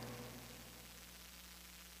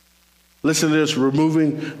 Listen to this.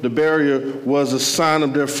 Removing the barrier was a sign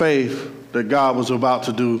of their faith that God was about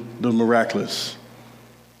to do the miraculous.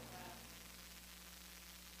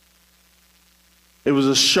 It was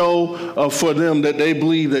a show for them that they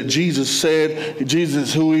believed that Jesus said Jesus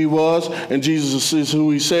is who he was and Jesus is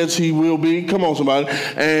who he says he will be. Come on, somebody.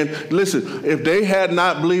 And listen, if they had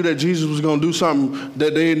not believed that Jesus was going to do something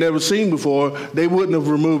that they had never seen before, they wouldn't have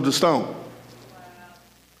removed the stone.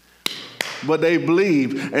 But they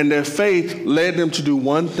believed, and their faith led them to do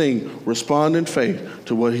one thing: respond in faith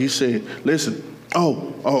to what he said. Listen,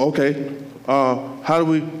 okay. How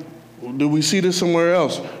do we see this somewhere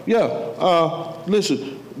else?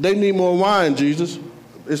 Listen, they need more wine, Jesus.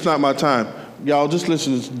 It's not my time. Y'all just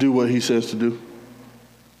listen to do what he says to do.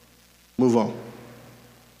 Move on.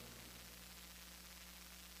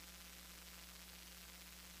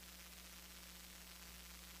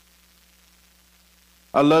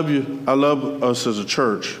 I love you. I love us as a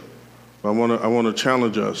church. I want to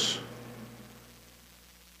challenge us.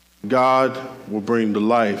 God will bring the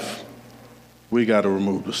life. We got to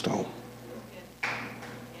remove the stone.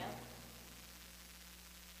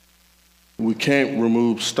 We can't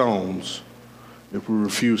remove stones if we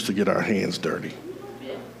refuse to get our hands dirty.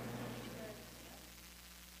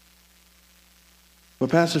 But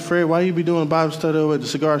Pastor Fred, why you be doing Bible study over at the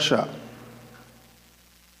cigar shop?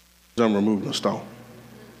 Because I'm removing the stone.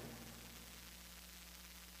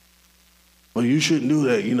 Well, you shouldn't do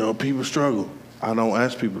that. You know, people struggle. I don't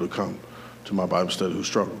ask people to come to my Bible study who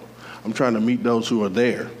struggle. I'm trying to meet those who are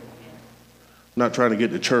there. I'm not trying to get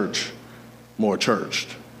the church more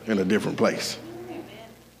churched in a different place.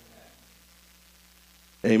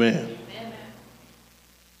 Amen.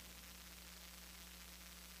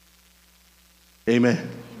 Amen.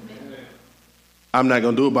 I'm not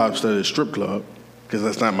going to do a Bible study at a strip club because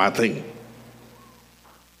that's not my thing.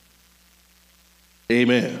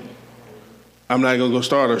 Amen. I'm not going to go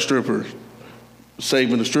start a stripper,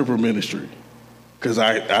 saving the stripper ministry, because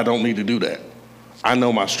I don't need to do that. I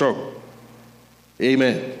know my struggle.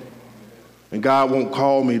 Amen. And God won't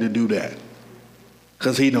call me to do that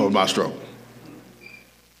because he knows my struggle.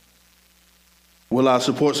 Will I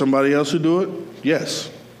support somebody else who do it?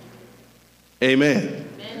 Yes. Amen.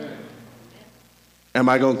 Am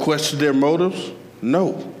I going to question their motives?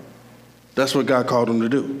 No. That's what God called them to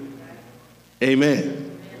do.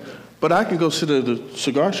 Amen. But I can go sit at the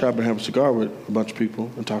cigar shop and have a cigar with a bunch of people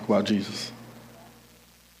and talk about Jesus.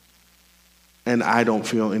 And I don't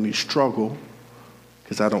feel any struggle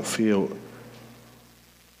because I don't feel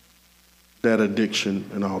that addiction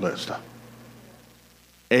and all that stuff.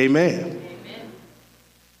 Amen.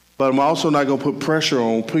 But I'm also not going to put pressure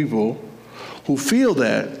on people who feel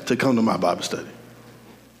that to come to my Bible study.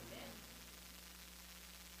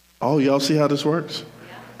 Oh, y'all see how this works?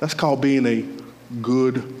 That's called being a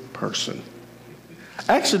good person.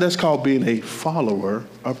 Actually, that's called being a follower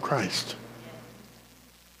of Christ.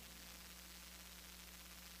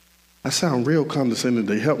 I sound real condescending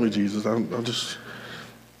today. Help me, Jesus. I'm just...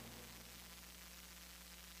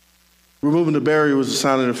 Removing the barrier was a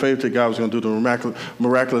sign of the faith that God was going to do the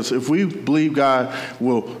miraculous. If we believe God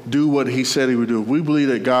will do what he said he would do, if we believe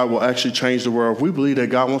that God will actually change the world, if we believe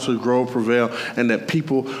that God wants to grow, prevail, and that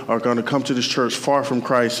people are going to come to this church far from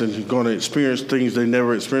Christ and going to experience things they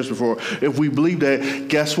never experienced before, if we believe that,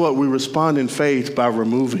 guess what? We respond in faith by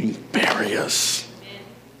removing barriers.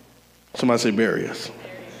 Somebody say barriers.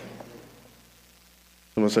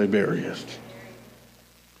 Somebody say barriers.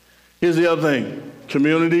 Here's the other thing.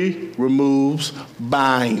 Community removes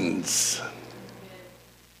binds.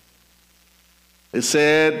 It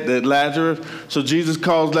said that Lazarus, so Jesus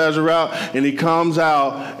calls Lazarus out, and he comes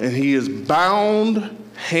out, and he is bound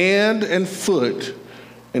hand and foot,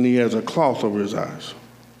 and he has a cloth over his eyes.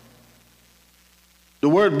 The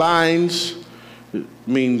word binds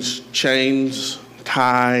means chains,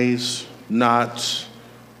 ties, knots,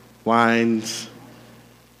 winds.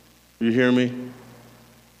 You hear me?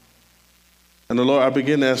 And the Lord, I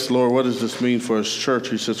begin to ask the Lord, what does this mean for his church?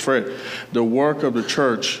 He says, Fred, the work of the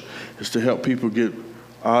church is to help people get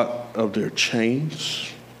out of their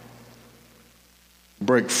chains,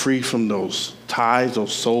 break free from those ties,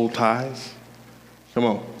 those soul ties. Come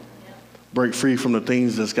on. Break free from the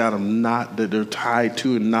things that's got them that they're tied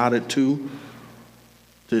to and knotted to.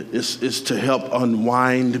 It's to help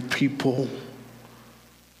unwind people.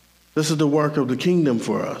 This is the work of the kingdom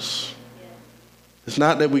for us. It's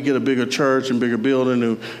not that we get a bigger church and bigger building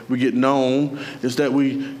and we get known. It's that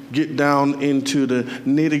we get down into the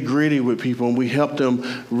nitty-gritty with people and we help them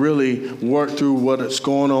really work through what's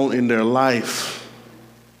going on in their life.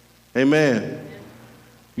 Amen.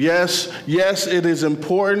 Yes, it is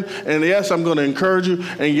important. And yes, I'm going to encourage you.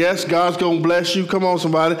 And yes, God's going to bless you. Come on,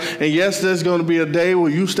 somebody. And yes, there's going to be a day where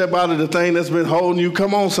you step out of the thing that's been holding you.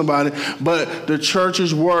 Come on, somebody. But the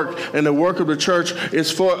church's work and the work of the church is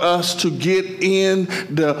for us to get in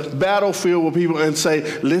the battlefield with people and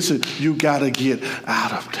say, listen, you got to get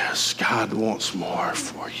out of this. God wants more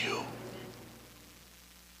for you.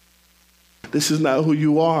 This is not who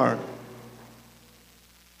you are.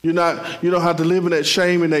 You don't have to live in that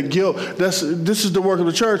shame and that guilt. This is the work of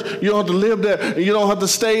the church. You don't have to live there. And you don't have to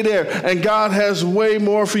stay there. And God has way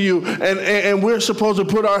more for you. And we're supposed to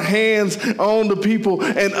put our hands on the people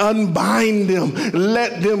and unbind them.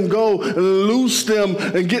 Let them go. Loose them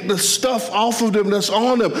and get the stuff off of them that's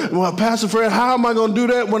on them. Well, Pastor Fred, how am I going to do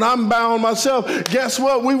that when I'm bound myself? Guess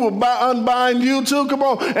what? We will unbind you too. Come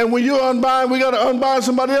on. And when you're unbind, we got to unbind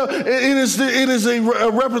somebody else. It is a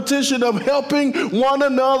repetition of helping one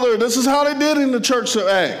another. This is how they did in the church of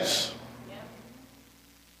Acts.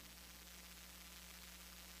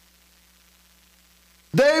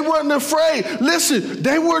 They weren't afraid. Listen,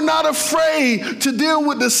 they were not afraid to deal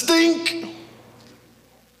with the stink.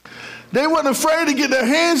 They weren't afraid to get their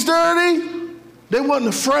hands dirty. They weren't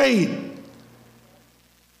afraid.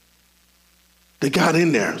 They got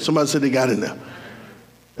in there. Somebody said they got in there.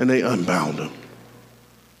 And they unbound them.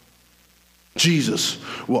 Jesus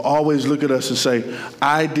will always look at us and say,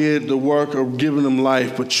 I did the work of giving them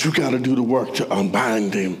life, but you got to do the work to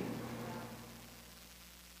unbind them.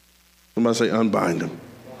 Somebody say unbind them.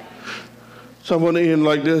 So I want to end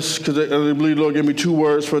like this because I believe the Lord gave me 2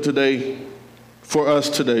 words for today, for us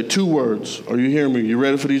today. 2 words. Are you hearing me? You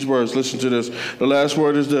ready for these words? Listen to this. The last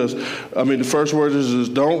word is this. The first word is this.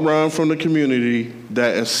 Don't run from the community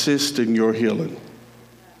that assists in your healing.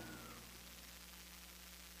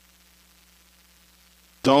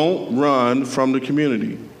 Don't run from the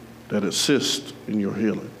community that assists in your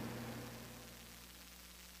healing.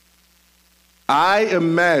 I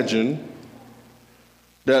imagine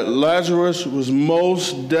that Lazarus was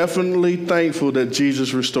most definitely thankful that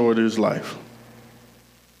Jesus restored his life.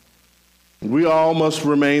 We all must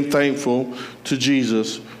remain thankful to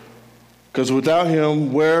Jesus because without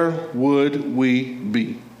him, where would we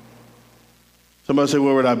be? Somebody say,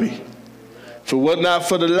 where would I be? If it was not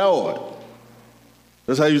for the Lord.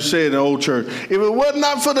 That's how you say it in the old church. If it was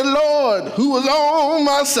not for the Lord who was on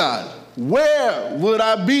my side. where would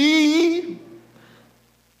I be?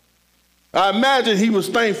 I imagine he was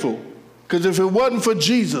thankful, because if it wasn't for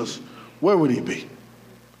Jesus, where would he be?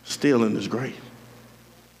 Still in his grave.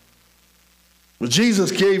 But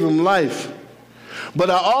Jesus gave him life. But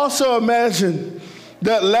I also imagine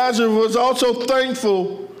that Lazarus was also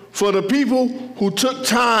thankful for the people who took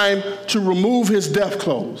time to remove his death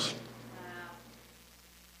clothes.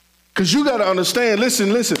 Because you got to understand, listen,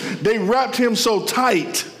 they wrapped him so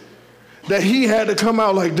tight that he had to come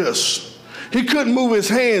out like this. He couldn't move his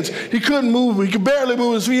hands. He couldn't move. He could barely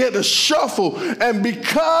move his feet. He had to shuffle. And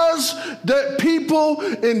because that people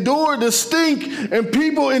endured the stink and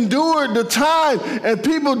people endured the time and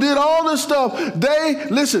people did all this stuff,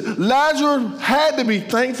 Lazarus had to be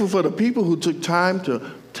thankful for the people who took time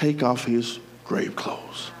to take off his grave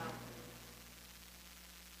clothes.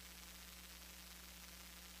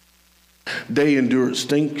 They endured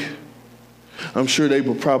stink. I'm sure they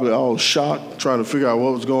were probably all shocked, trying to figure out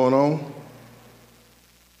what was going on.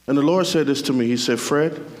 And the Lord said this to me. He said,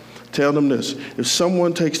 Fred, tell them this. If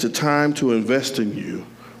someone takes the time to invest in you,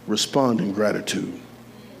 respond in gratitude.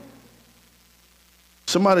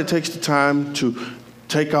 Somebody takes the time to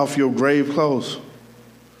take off your grave clothes,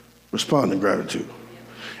 respond in gratitude.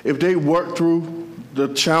 If they work through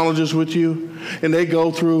the challenges with you and they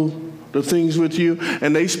go through the things with you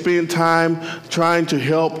and they spend time trying to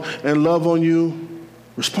help and love on you,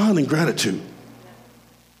 respond in gratitude.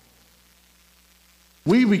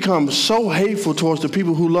 We become so hateful towards the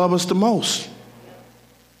people who love us the most.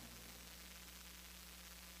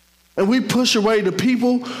 And we push away the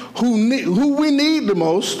people who we need the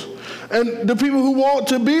most, and the people who want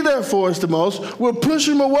to be there for us the most, we'll push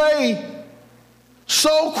them away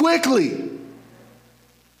so quickly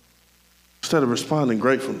instead of responding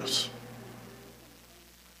gratefulness.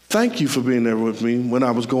 Thank you for being there with me when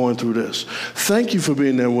I was going through this. Thank you for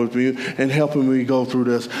being there with me and helping me go through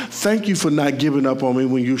this. Thank you for not giving up on me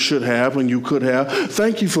when you should have, when you could have.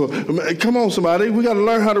 Thank you for, come on somebody, we got to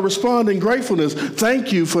learn how to respond in gratefulness.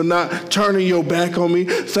 Thank you for not turning your back on me.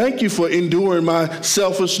 Thank you for enduring my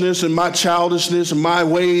selfishness and my childishness and my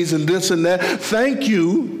ways and this and that. Thank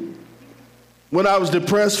you when I was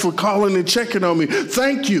depressed for calling and checking on me.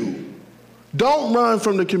 Thank you. Don't run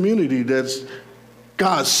from the community that's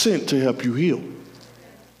God sent to help you heal.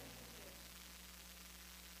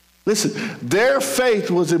 Listen, their faith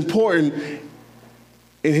was important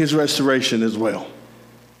in his restoration as well.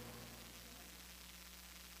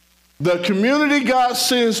 The community God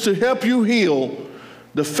sends to help you heal,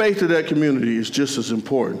 the faith of that community is just as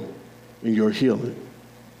important in your healing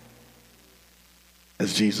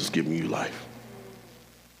as Jesus giving you life.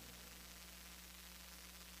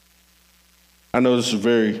 I know this is a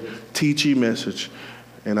very teachy message,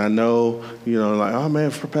 and I know, like, oh man,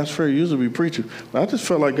 Pastor Fred usually be preaching. But I just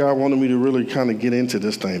felt like God wanted me to really kind of get into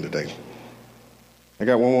this thing today. I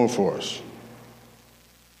got one more for us.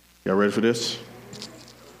 Y'all ready for this?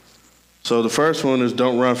 So the first one is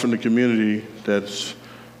don't run from the community that's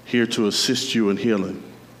here to assist you in healing.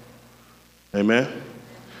 Amen?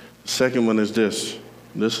 The second one is this.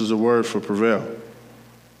 This is a word for Prevail.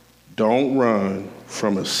 Don't run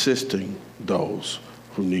from assisting those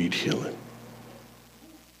who need healing.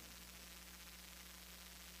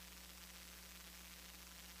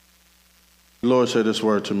 The Lord said this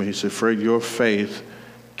word to me. He said, Fred, your faith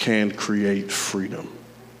can create freedom.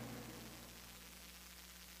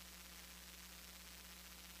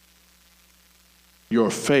 Your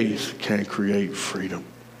faith can create freedom.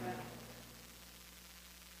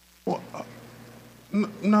 Well,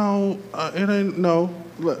 no, it ain't, no.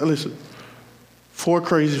 Listen, 4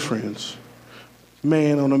 crazy friends,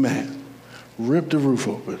 man on a mat, rip the roof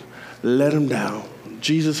open, let him down.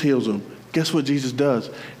 Jesus heals them. Guess what Jesus does?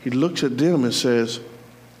 He looks at them and says,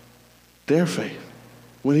 their faith.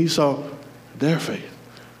 When he saw their faith,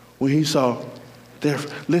 when he saw their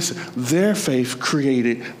faith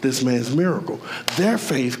created this man's miracle. Their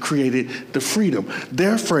faith created the freedom.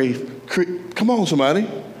 Their faith, come on somebody.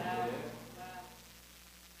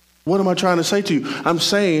 What am I trying to say to you? I'm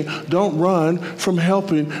saying don't run from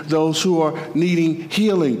helping those who are needing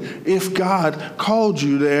healing. If God called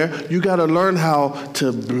you there, you got to learn how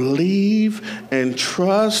to believe and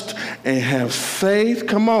trust and have faith.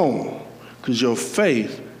 Come on, because your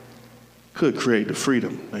faith could create the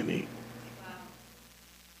freedom they need.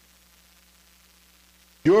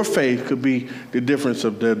 Your faith could be the difference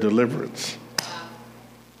of their deliverance,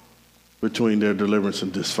 between their deliverance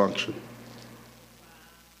and dysfunction.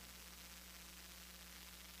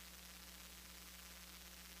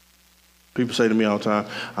 People say to me all the time,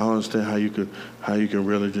 I don't understand how you can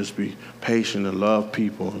really just be patient and love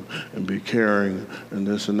people and be caring and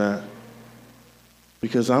this and that.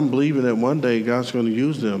 Because I'm believing that one day God's going to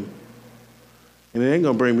use them. And it ain't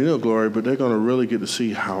going to bring me no glory, but they're going to really get to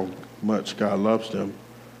see how much God loves them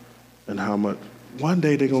and how much. One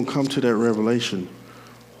day they're going to come to that revelation.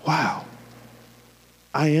 Wow,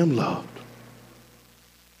 I am loved.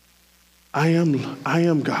 I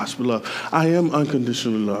am God's beloved. I am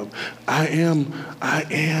unconditionally loved. I am.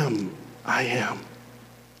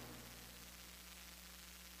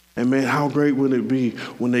 And man, how great would it be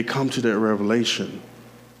when they come to that revelation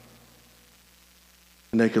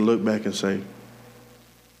and they can look back and say,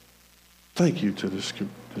 thank you to this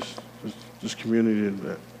community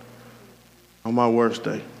that on my worst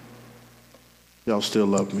day, y'all still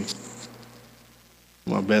love me.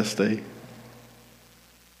 My best day,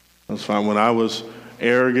 that's fine. When I was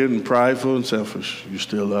arrogant and prideful and selfish, you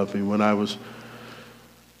still love me. When I was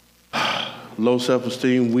low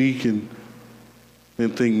self-esteem, weak, and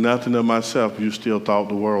didn't think nothing of myself, you still thought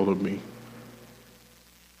the world of me. It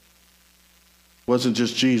wasn't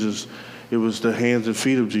just Jesus. It was the hands and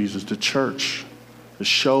feet of Jesus, the church, to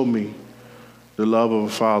show me the love of a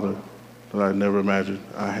Father that I never imagined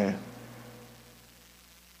I had.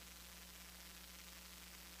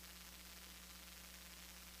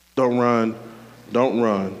 Don't run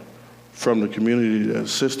from the community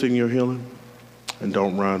that's assisting your healing, and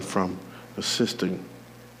don't run from assisting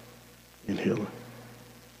in healing.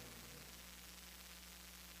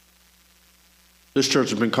 This church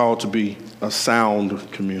has been called to be a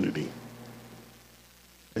sound community.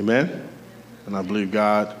 Amen? And I believe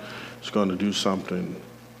God is going to do something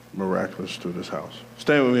miraculous through this house.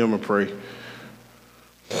 Stand with me, I'm going to pray.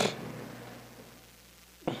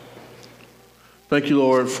 Thank you,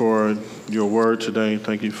 Lord, for your word today.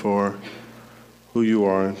 Thank you for who you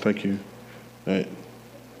are, and thank you that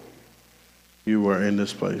you are in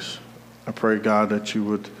this place. I pray, God, that you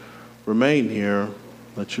would remain here,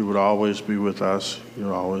 that you would always be with us. You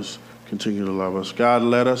would always continue to love us. God,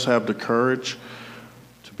 let us have the courage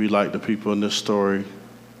to be like the people in this story.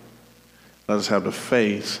 Let us have the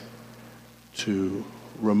faith to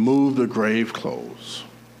remove the grave clothes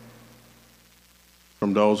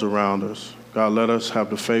from those around us. God, let us have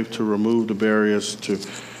the faith to remove the barriers, to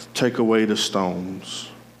take away the stones,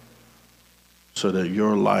 so that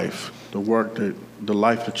your life, the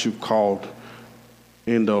life that you've called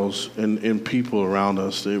in people around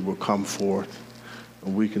us, it will come forth,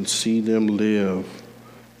 and we can see them live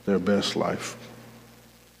their best life.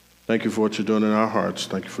 Thank you for what you're doing in our hearts.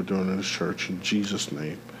 Thank you for doing it in this church. In Jesus'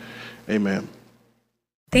 name, amen.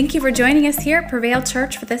 Thank you for joining us here at Prevail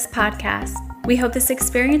Church for this podcast. We hope this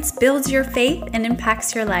experience builds your faith and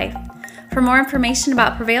impacts your life. For more information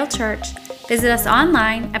about Prevail Church, visit us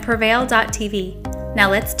online at prevail.tv. Now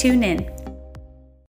let's tune in.